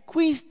land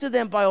bequeathed to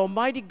them by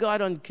Almighty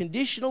God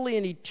unconditionally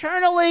and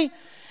eternally,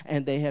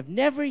 and they have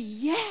never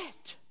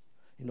yet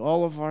in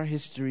all of our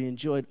history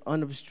enjoyed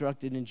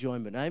unobstructed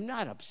enjoyment. I'm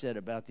not upset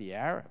about the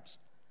Arabs.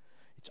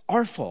 It's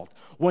our fault.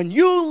 When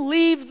you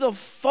leave the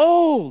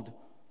fold,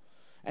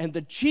 and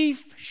the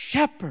chief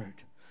shepherd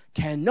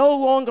can no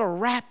longer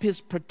wrap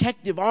his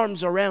protective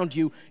arms around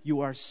you,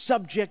 you are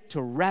subject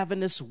to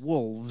ravenous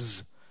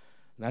wolves.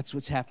 And that's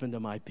what's happened to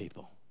my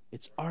people.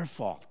 It's our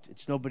fault.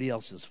 It's nobody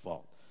else's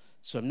fault.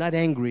 So I'm not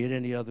angry at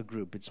any other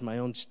group. It's my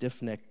own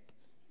stiff-necked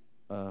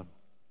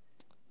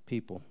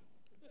people.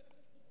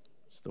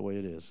 It's the way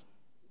it is.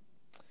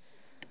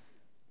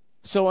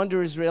 So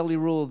under Israeli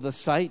rule, the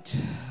site,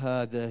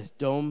 the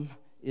dome,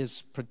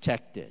 is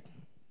protected.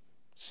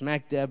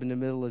 Smack dab in the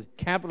middle of the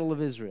capital of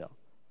Israel.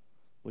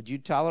 Would you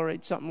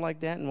tolerate something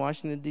like that in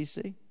Washington,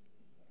 D.C.?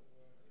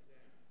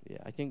 Yeah,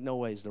 I think no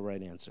way is the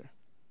right answer.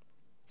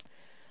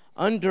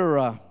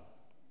 Under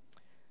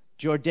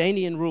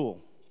Jordanian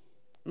rule,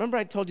 remember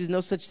I told you there's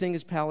no such thing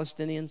as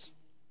Palestinians?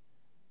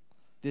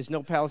 There's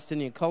no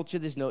Palestinian culture.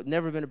 There's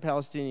never been a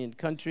Palestinian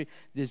country.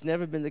 There's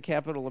never been the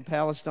capital of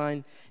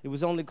Palestine. It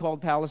was only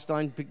called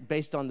Palestine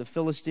based on the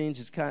Philistines.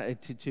 It's kind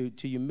of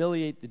to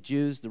humiliate the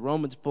Jews. The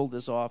Romans pulled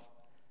this off.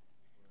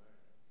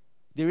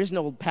 There is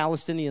no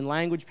Palestinian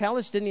language.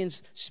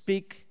 Palestinians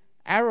speak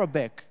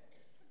Arabic.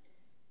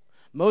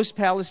 Most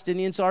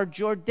Palestinians are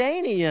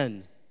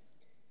Jordanian,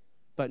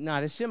 but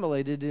not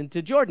assimilated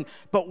into Jordan.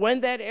 But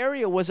when that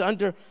area was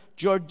under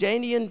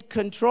Jordanian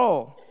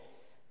control,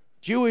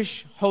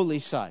 Jewish holy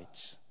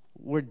sites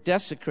were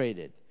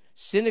desecrated.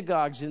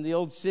 Synagogues in the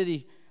old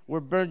city were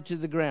burned to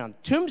the ground.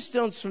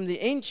 Tombstones from the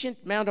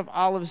ancient Mount of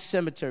Olives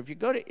cemetery. If you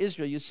go to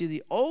Israel, you see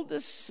the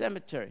oldest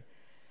cemetery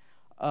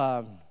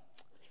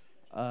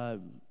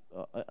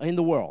in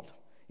the world.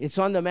 It's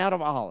on the Mount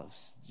of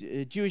Olives.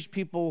 Jewish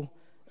people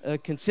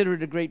consider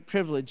it a great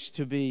privilege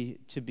to be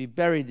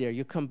buried there.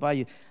 You come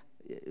by,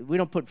 we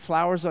don't put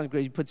flowers on the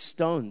grave, you put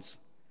stones.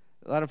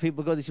 A lot of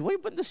people go, they say, why are you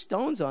putting the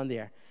stones on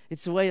there?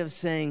 It's a way of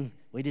saying,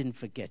 we didn't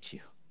forget you.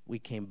 We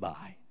came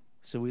by.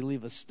 So we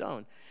leave a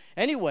stone.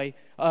 Anyway,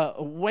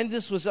 when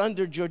this was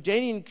under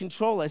Jordanian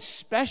control, as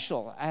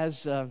special,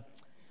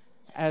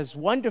 as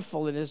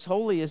wonderful and as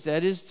holy as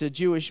that is to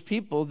Jewish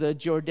people, the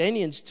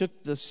Jordanians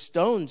took the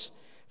stones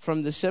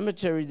from the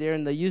cemetery there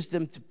and they used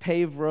them to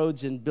pave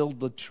roads and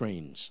build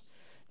latrines.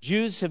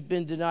 Jews have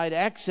been denied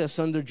access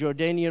under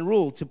Jordanian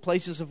rule to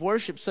places of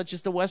worship such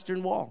as the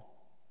Western Wall.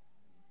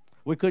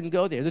 We couldn't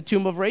go there. The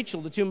tomb of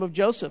Rachel, the tomb of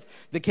Joseph,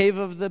 the cave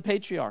of the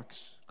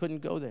patriarchs, couldn't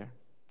go there.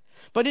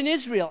 But in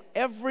Israel,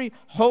 every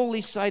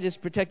holy site is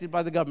protected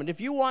by the government.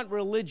 If you want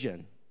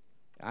religion,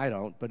 I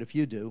don't, but if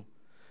you do,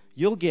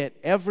 you'll get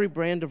every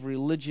brand of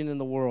religion in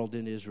the world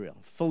in Israel,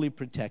 fully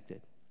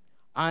protected.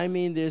 I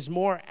mean, there's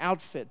more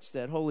outfits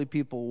that holy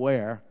people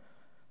wear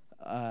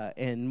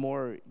and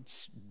more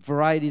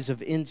varieties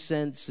of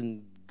incense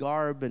and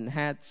garb and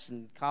hats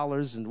and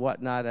collars and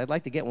whatnot. I'd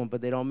like to get one,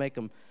 but they don't make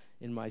them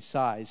in my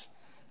size.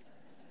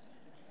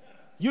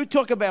 You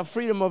talk about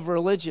freedom of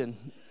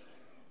religion.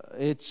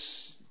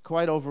 It's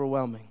quite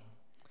overwhelming.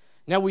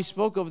 Now, we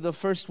spoke of the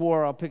first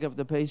war, I'll pick up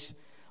the pace,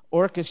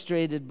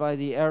 orchestrated by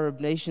the Arab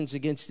nations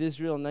against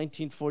Israel in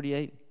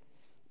 1948.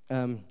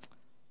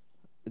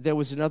 There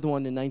was another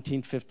one in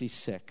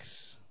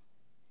 1956,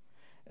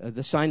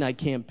 the Sinai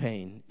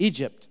Campaign.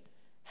 Egypt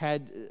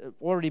had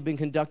already been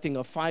conducting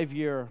a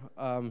 5-year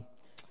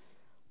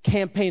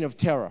campaign of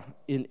terror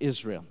in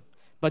Israel.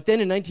 But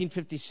then in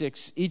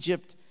 1956,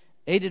 Egypt,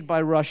 aided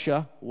by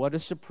Russia, what a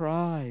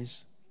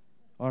surprise,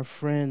 our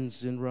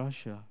friends in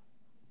Russia.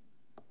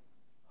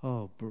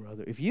 Oh,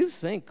 brother, if you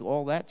think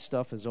all that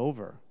stuff is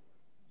over,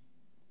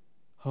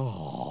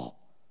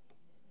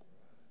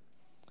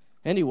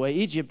 Anyway,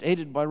 Egypt,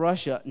 aided by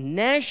Russia,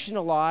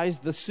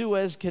 nationalized the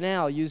Suez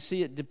Canal. You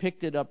see it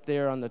depicted up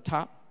there on the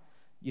top.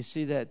 You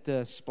see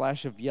that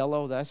splash of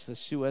yellow? That's the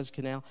Suez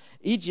Canal.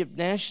 Egypt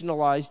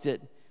nationalized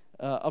it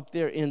up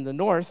there in the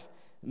north,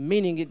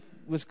 meaning it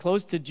was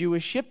closed to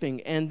Jewish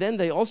shipping. And then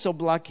they also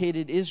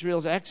blockaded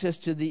Israel's access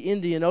to the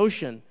Indian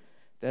Ocean,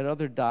 that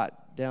other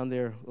dot down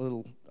there a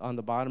little on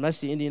the bottom. That's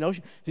the Indian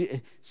Ocean.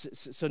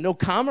 So no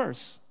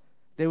commerce.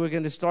 They were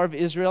going to starve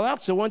Israel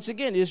out. So once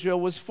again,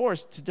 Israel was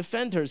forced to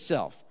defend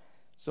herself.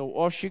 So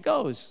off she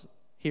goes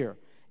here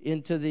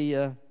into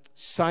the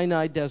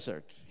Sinai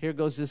Desert. Here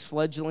goes this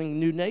fledgling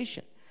new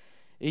nation.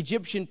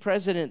 Egyptian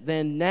president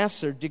then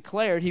Nasser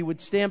declared he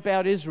would stamp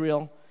out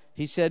Israel,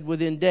 he said,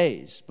 within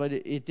days. But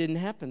it didn't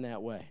happen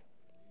that way.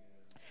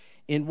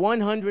 In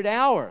 100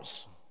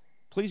 hours,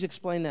 please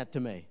explain that to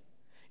me.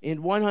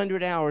 In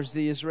 100 hours,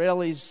 the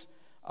Israelis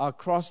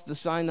crossed the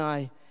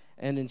Sinai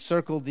and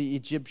encircled the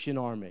Egyptian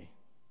army.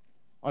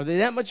 Are they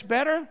that much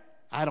better?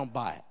 I don't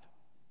buy it.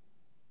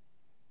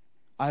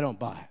 I don't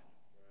buy it.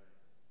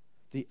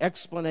 The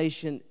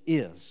explanation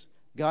is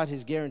God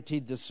has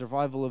guaranteed the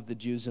survival of the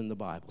Jews in the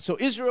Bible. So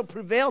Israel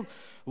prevailed,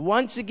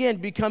 once again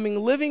becoming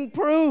living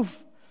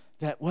proof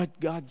that what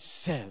God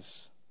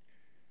says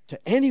to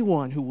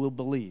anyone who will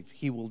believe,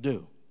 he will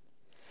do.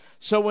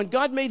 So when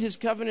God made his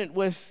covenant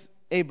with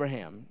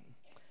Abraham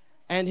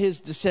and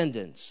his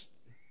descendants,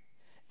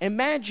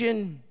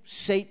 imagine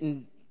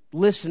Satan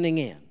listening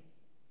in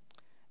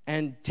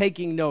and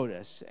taking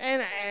notice.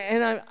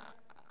 And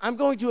I'm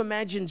going to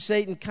imagine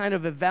Satan kind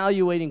of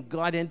evaluating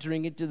God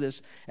entering into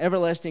this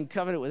everlasting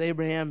covenant with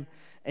Abraham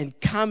and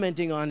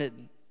commenting on it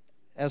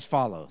as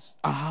follows.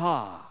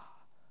 Aha,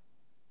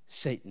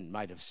 Satan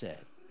might have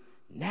said.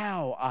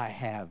 Now I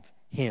have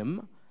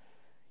him.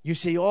 You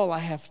see, all I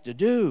have to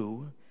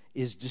do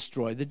is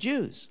destroy the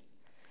Jews.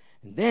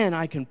 And then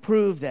I can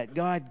prove that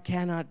God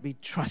cannot be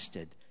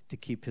trusted to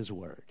keep his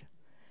word.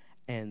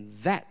 And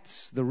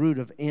that's the root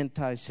of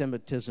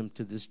anti-Semitism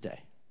to this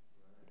day.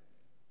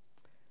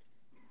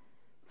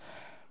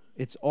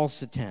 It's all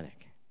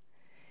satanic.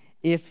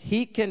 If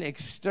he can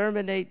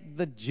exterminate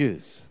the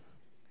Jews,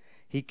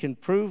 he can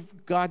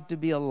prove God to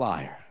be a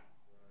liar.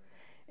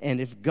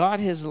 And if God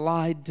has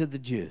lied to the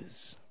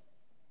Jews,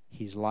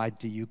 he's lied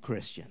to you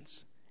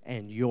Christians.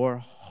 And your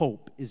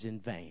hope is in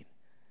vain.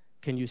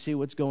 Can you see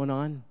what's going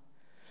on?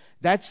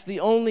 That's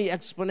the only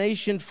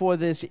explanation for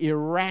this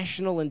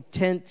irrational,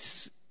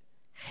 intense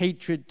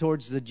hatred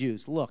towards the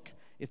Jews. Look,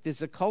 if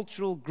there's a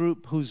cultural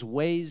group whose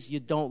ways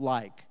you don't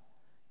like,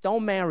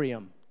 don't marry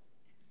them.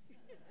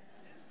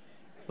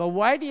 But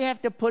why do you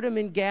have to put them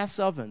in gas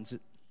ovens?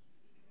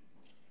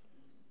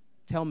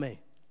 Tell me.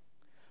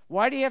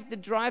 Why do you have to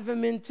drive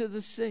them into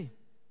the sea?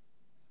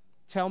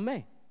 Tell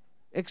me.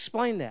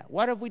 Explain that.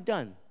 What have we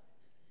done?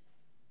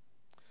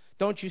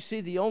 Don't you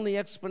see the only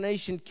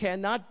explanation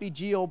cannot be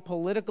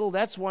geopolitical?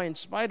 That's why, in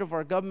spite of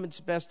our government's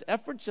best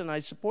efforts, and I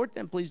support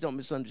them, please don't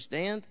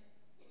misunderstand,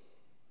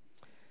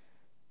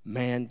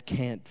 man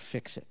can't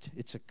fix it.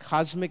 It's a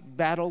cosmic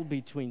battle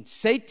between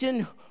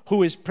Satan,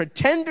 who is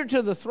pretender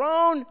to the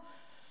throne,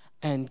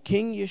 and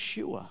King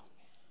Yeshua,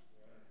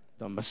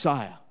 the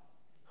Messiah,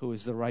 who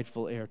is the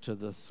rightful heir to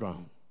the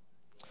throne.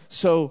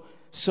 So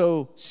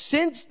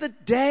since the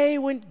day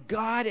when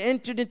God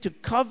entered into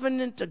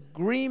covenant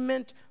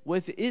agreement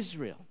with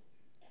Israel,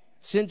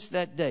 since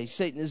that day,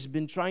 Satan has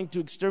been trying to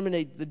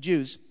exterminate the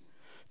Jews.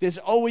 There's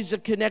always a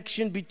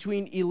connection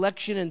between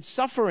election and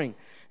suffering.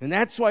 And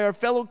that's why our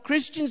fellow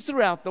Christians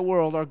throughout the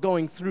world are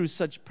going through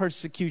such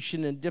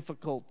persecution and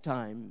difficult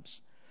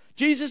times.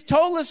 Jesus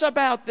told us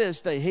about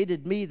this. They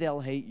hated me, they'll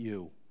hate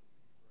you.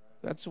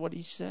 That's what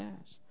he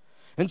says.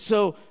 And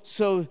so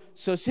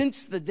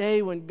since the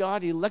day when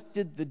God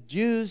elected the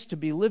Jews to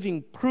be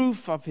living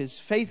proof of his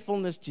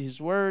faithfulness to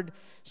his word,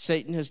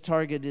 Satan has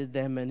targeted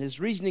them. And his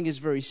reasoning is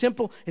very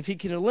simple. If he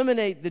can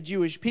eliminate the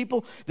Jewish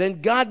people,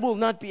 then God will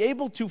not be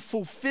able to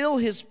fulfill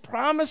his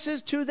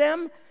promises to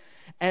them.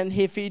 And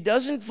if he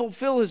doesn't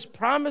fulfill his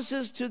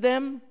promises to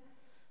them,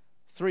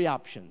 three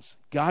options.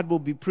 God will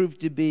be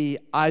proved to be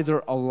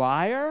either a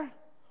liar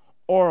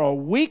or a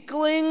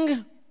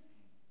weakling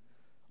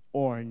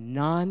or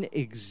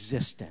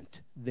non-existent.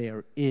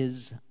 There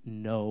is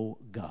no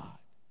God.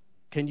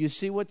 Can you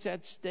see what's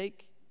at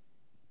stake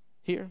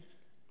here?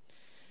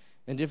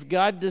 And if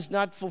God does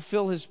not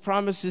fulfill his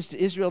promises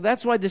to Israel,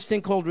 that's why this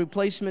thing called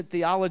replacement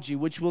theology,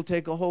 which we'll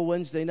take a whole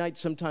Wednesday night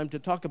sometime to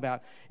talk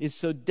about, is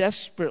so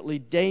desperately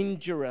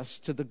dangerous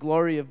to the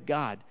glory of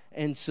God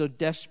and so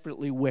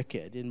desperately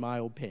wicked, in my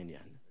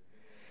opinion.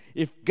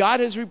 If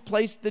God has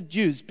replaced the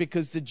Jews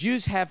because the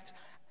Jews have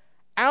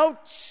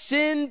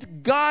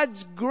outsinned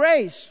God's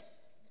grace,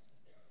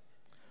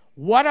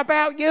 what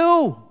about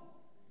you?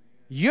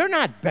 You're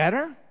not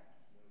better.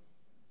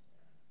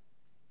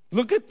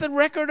 Look at the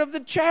record of the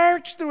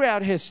church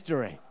throughout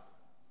history.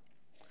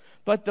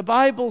 But the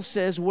Bible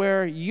says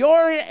where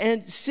your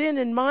sin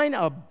and mine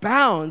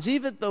abounds,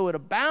 even though it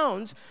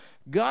abounds,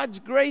 God's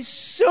grace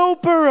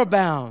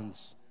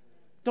superabounds.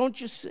 Don't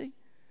you see?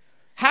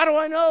 How do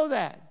I know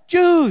that?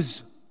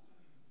 Jews,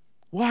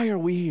 why are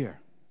we here?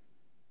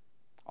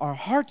 Our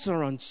hearts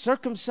are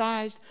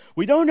uncircumcised.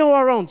 We don't know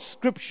our own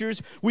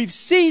scriptures. We've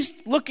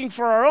ceased looking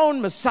for our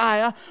own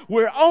Messiah.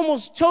 We're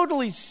almost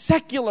totally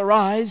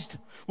secularized.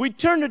 We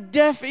turn a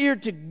deaf ear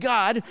to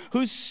God,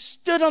 who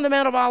stood on the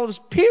Mount of Olives,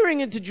 peering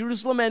into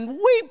Jerusalem and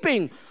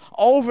weeping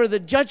over the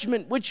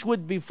judgment which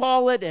would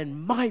befall it,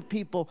 and my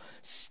people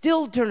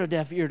still turn a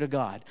deaf ear to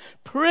God.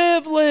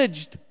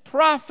 Privileged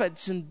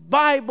prophets and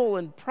Bible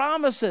and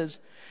promises,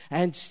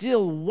 and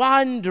still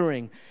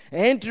wandering,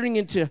 entering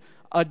into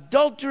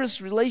adulterous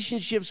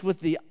relationships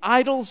with the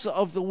idols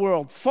of the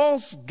world,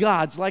 false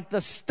gods like the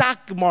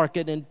stock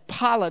market and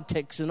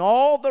politics and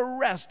all the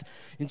rest,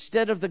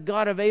 instead of the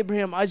God of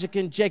Abraham, Isaac,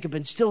 and Jacob.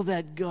 And still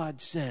that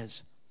God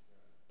says,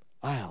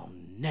 I'll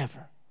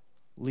never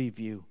leave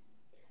you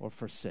or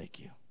forsake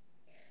you.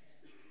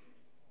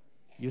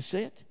 You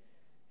see it?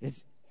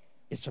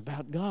 It's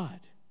about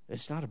God.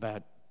 It's not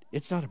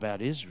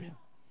about Israel.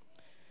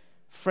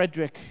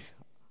 Frederick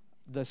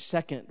the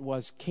second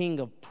was king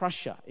of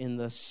Prussia in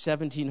the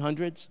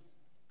 1700s.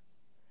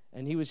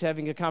 And he was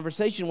having a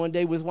conversation one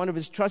day with one of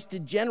his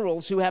trusted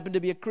generals who happened to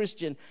be a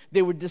Christian.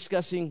 They were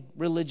discussing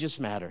religious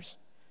matters.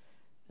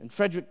 And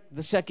Frederick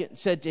II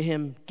said to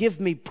him, give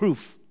me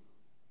proof.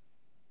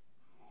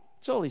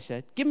 That's all he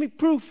said. Give me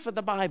proof for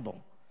the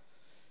Bible.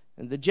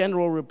 And the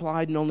general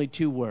replied in only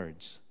two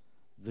words,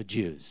 the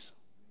Jews.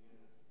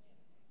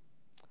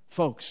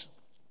 Folks,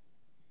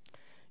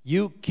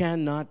 you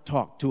cannot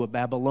talk to a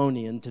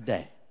Babylonian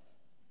today.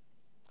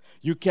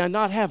 You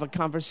cannot have a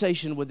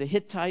conversation with a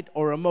Hittite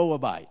or a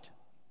Moabite.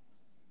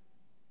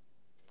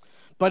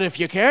 But if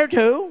you care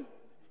to,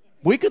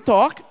 we could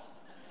talk.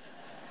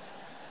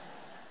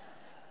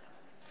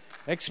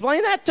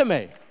 Explain that to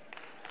me.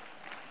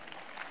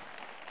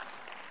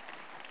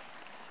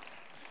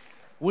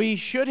 We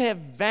should have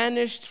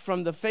vanished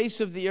from the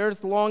face of the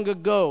earth long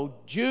ago.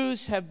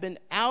 Jews have been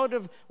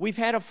we've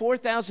had a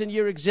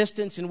 4,000-year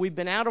existence, and we've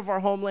been out of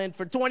our homeland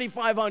for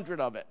 2,500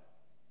 of it.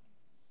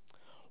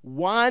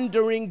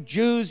 Wandering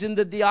Jews in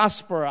the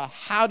diaspora,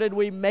 how did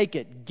we make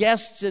it?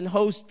 Guests in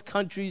host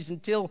countries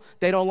until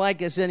they don't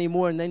like us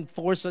anymore and then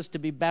force us to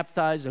be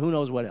baptized and who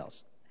knows what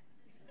else.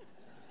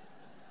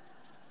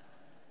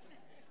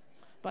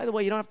 By the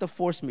way, you don't have to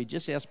force me,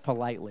 just ask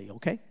politely,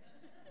 okay?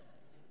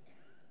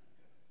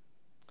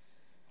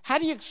 How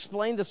do you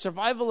explain the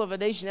survival of a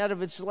nation out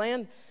of its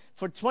land?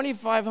 For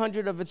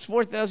 2,500 of its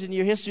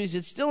 4,000-year histories,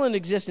 it's still in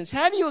existence.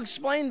 How do you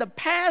explain the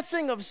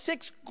passing of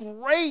six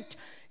great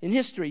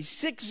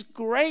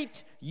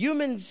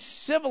human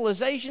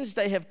civilizations?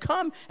 They have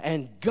come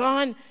and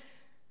gone,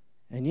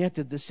 and yet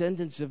the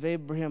descendants of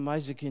Abraham,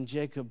 Isaac, and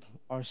Jacob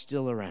are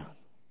still around.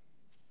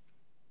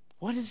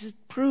 What does it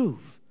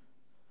prove?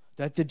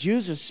 That the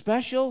Jews are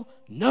special?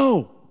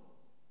 No.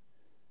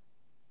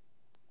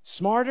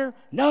 Smarter?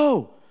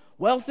 No.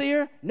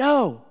 Wealthier?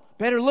 No.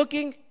 Better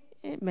looking?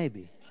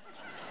 Maybe.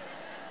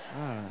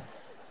 All right.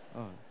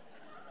 Oh,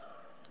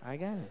 I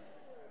got it.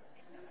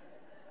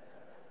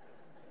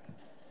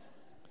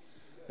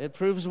 It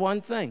proves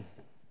one thing.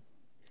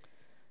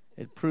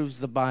 It proves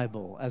the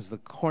Bible as the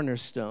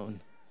cornerstone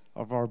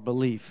of our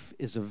belief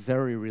is a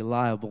very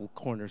reliable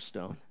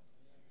cornerstone.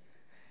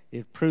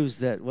 It proves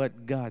that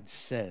what God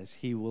says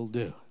he will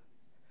do.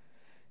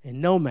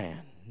 And no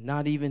man,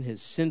 not even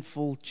his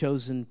sinful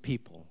chosen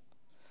people,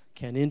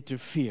 can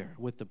interfere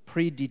with the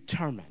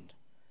predetermined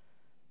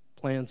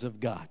plans of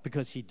God,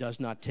 because he does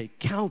not take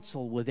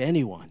counsel with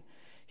anyone.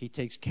 He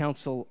takes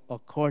counsel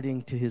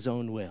according to his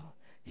own will.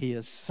 He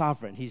is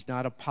sovereign. He's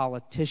not a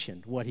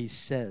politician. What he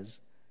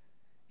says,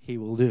 he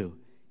will do.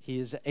 He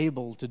is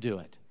able to do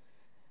it.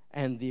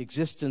 And the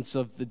existence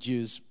of the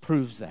Jews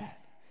proves that.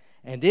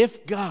 And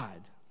if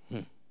God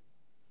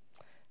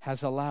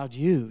has allowed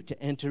you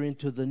to enter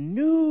into the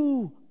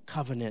new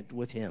covenant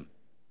with him.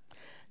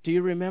 Do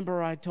you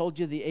remember I told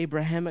you the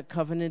Abrahamic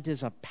covenant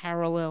is a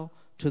parallel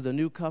to the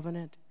new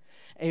covenant?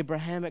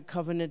 Abrahamic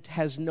covenant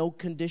has no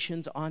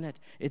conditions on it.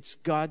 It's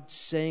God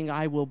saying,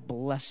 I will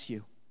bless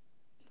you.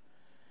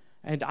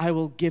 And I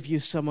will give you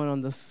someone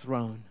on the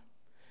throne.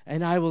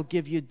 And I will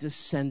give you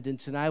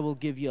descendants. And I will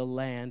give you a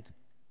land.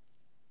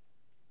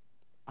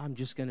 I'm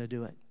just going to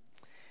do it.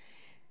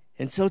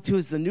 And so too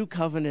is the new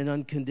covenant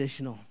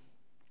unconditional.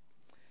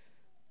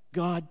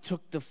 God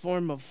took the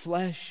form of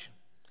flesh,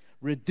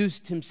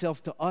 reduced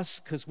himself to us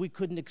because we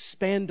couldn't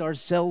expand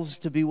ourselves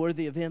to be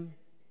worthy of him.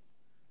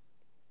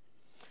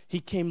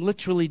 He came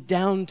literally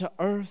down to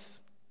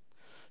earth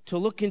to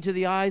look into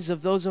the eyes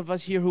of those of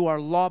us here who are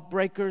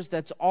lawbreakers.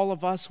 That's all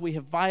of us. We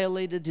have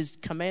violated his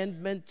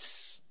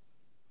commandments.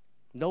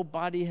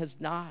 Nobody has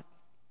not.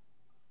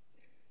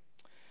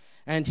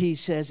 And he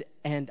says,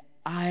 and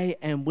I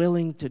am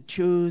willing to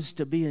choose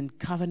to be in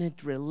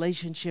covenant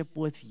relationship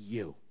with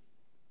you.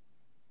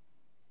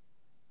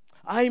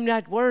 I'm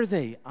not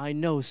worthy. I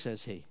know,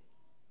 says he.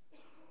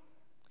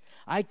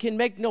 I can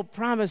make no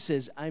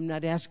promises. I'm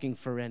not asking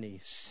for any,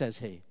 says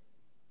he.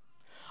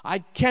 I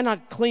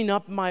cannot clean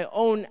up my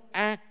own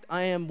act.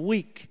 I am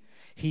weak.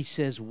 He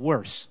says,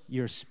 worse,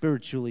 you're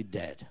spiritually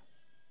dead.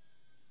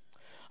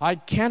 I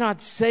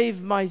cannot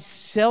save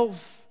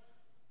myself.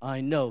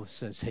 I know,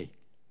 says he.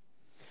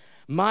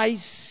 My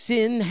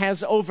sin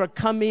has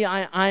overcome me.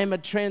 I am a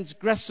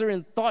transgressor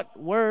in thought,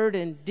 word,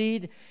 and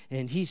deed.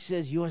 And he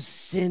says, your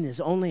sin is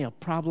only a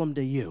problem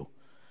to you.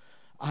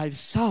 I've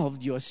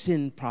solved your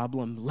sin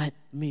problem. Let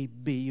me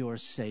be your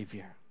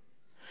Savior.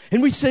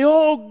 And we say,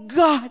 oh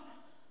God,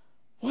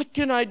 what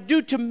can I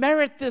do to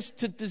merit this,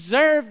 to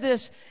deserve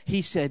this?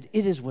 He said,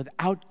 it is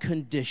without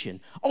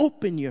condition.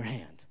 Open your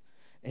hand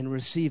and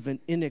receive an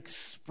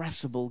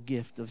inexpressible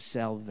gift of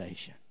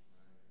salvation.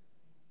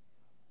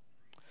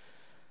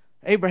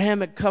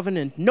 Abrahamic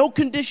covenant, no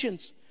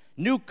conditions.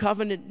 New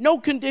covenant, no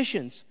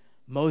conditions.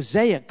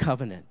 Mosaic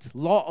covenant,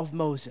 law of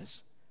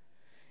Moses.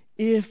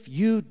 If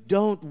you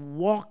don't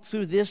walk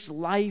through this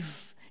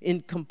life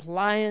in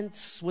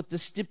compliance with the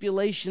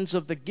stipulations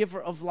of the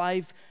giver of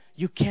life,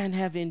 you can't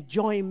have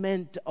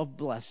enjoyment of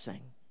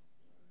blessing.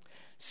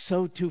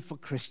 So too for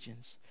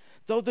Christians.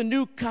 Though the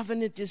new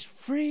covenant is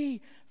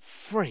free,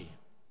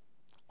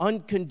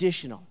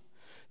 unconditional.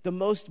 The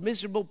most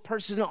miserable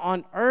person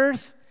on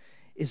earth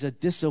is a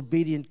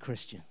disobedient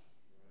Christian.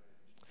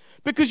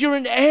 Because you're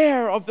an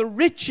heir of the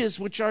riches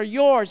which are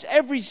yours.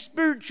 Every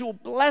spiritual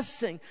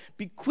blessing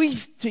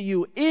bequeathed to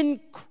you in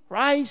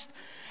Christ.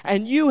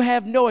 And you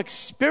have no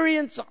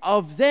experience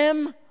of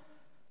them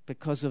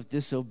because of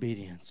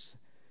disobedience.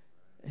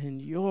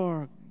 And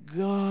your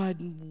God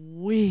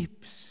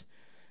weeps.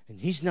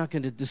 And he's not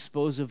going to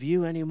dispose of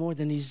you any more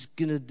than he's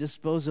going to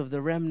dispose of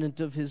the remnant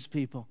of his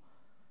people.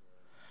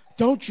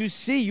 Don't you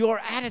see your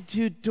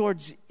attitude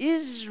towards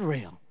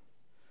Israel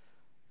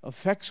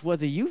affects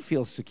whether you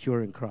feel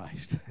secure in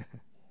Christ?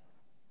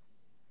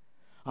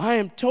 I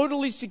am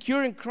totally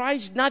secure in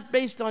Christ, not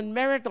based on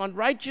merit, on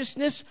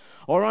righteousness,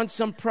 or on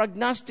some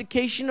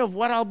prognostication of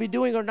what I'll be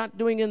doing or not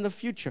doing in the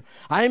future.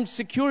 I am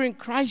secure in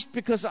Christ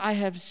because I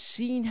have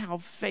seen how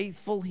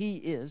faithful he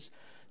is,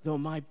 though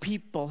my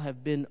people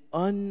have been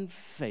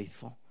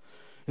unfaithful.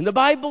 And the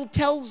Bible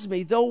tells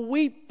me, though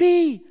we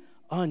be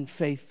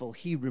unfaithful,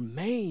 he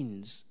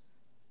remains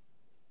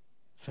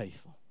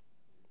faithful.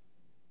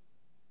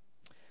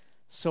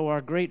 So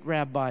our great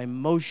rabbi,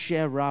 Moshe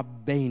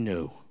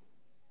Rabbeinu,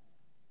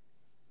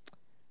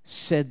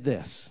 said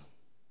this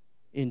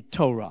in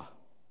Torah: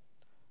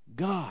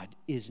 God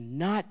is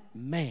not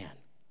man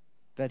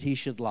that he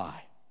should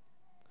lie,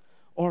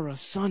 or a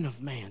son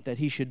of man that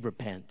he should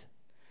repent.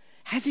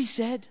 Has he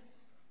said,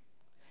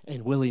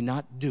 and will he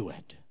not do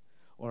it?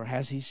 Or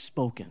has he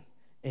spoken,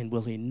 and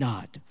will he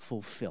not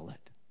fulfill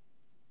it?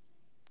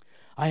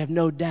 I have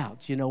no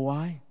doubts. You know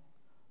why?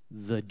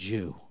 The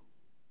Jew.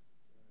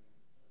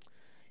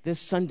 This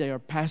Sunday, our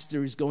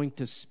pastor is going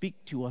to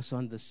speak to us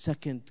on the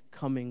second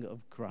coming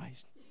of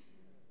Christ.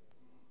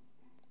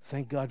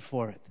 Thank God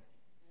for it.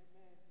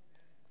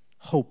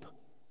 Hope.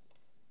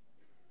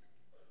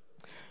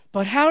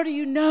 But how do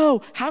you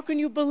know? How can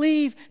you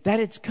believe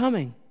that it's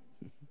coming?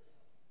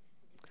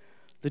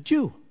 The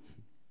Jew.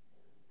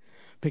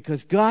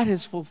 Because God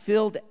has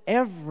fulfilled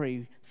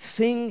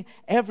everything,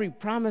 every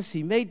promise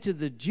he made to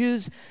the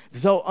Jews,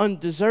 though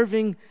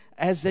undeserving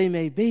as they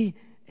may be,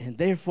 and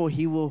therefore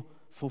he will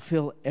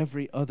fulfill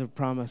every other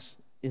promise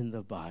in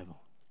the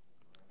Bible.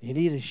 You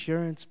need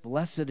assurance,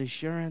 blessed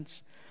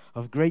assurance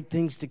of great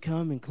things to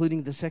come,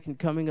 including the second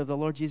coming of the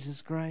Lord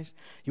Jesus Christ.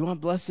 You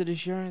want blessed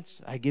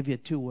assurance? I give you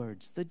 2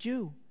 words. The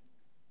Jew.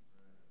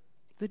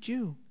 The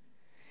Jew.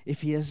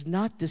 If he has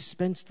not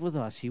dispensed with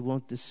us, he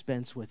won't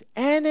dispense with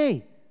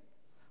any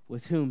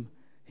with whom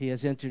he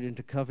has entered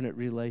into covenant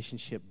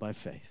relationship by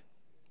faith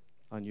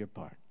on your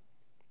part.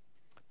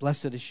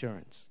 Blessed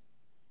assurance.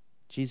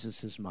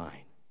 Jesus is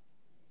mine.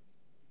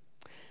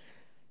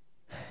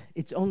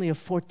 It's only a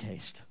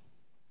foretaste.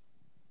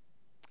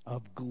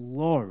 of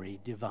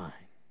glory divine.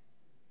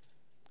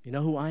 You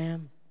know who I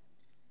am?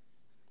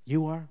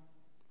 You are,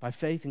 by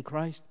faith in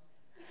Christ,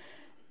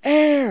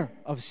 heir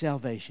of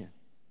salvation,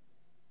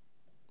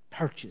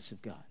 purchase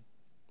of God,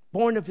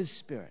 born of His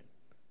Spirit,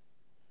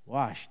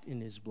 washed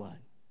in His blood.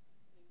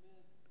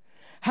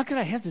 How can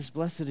I have this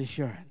blessed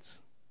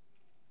assurance?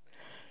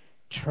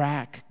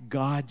 Track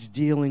God's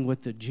dealing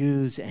with the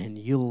Jews and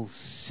you'll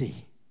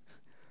see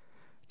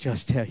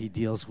just how He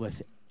deals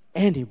with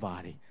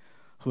anybody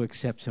who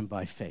accepts Him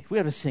by faith. We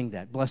ought to sing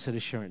that, blessed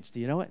assurance. Do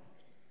you know it?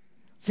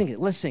 Sing it.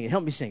 Let's sing it.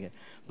 Help me sing it.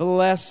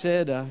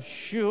 Blessed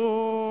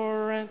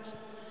assurance,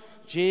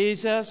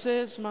 Jesus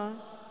is mine.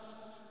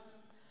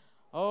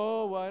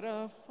 Oh, what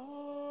a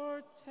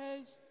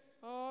foretaste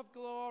of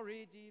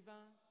glory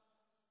divine.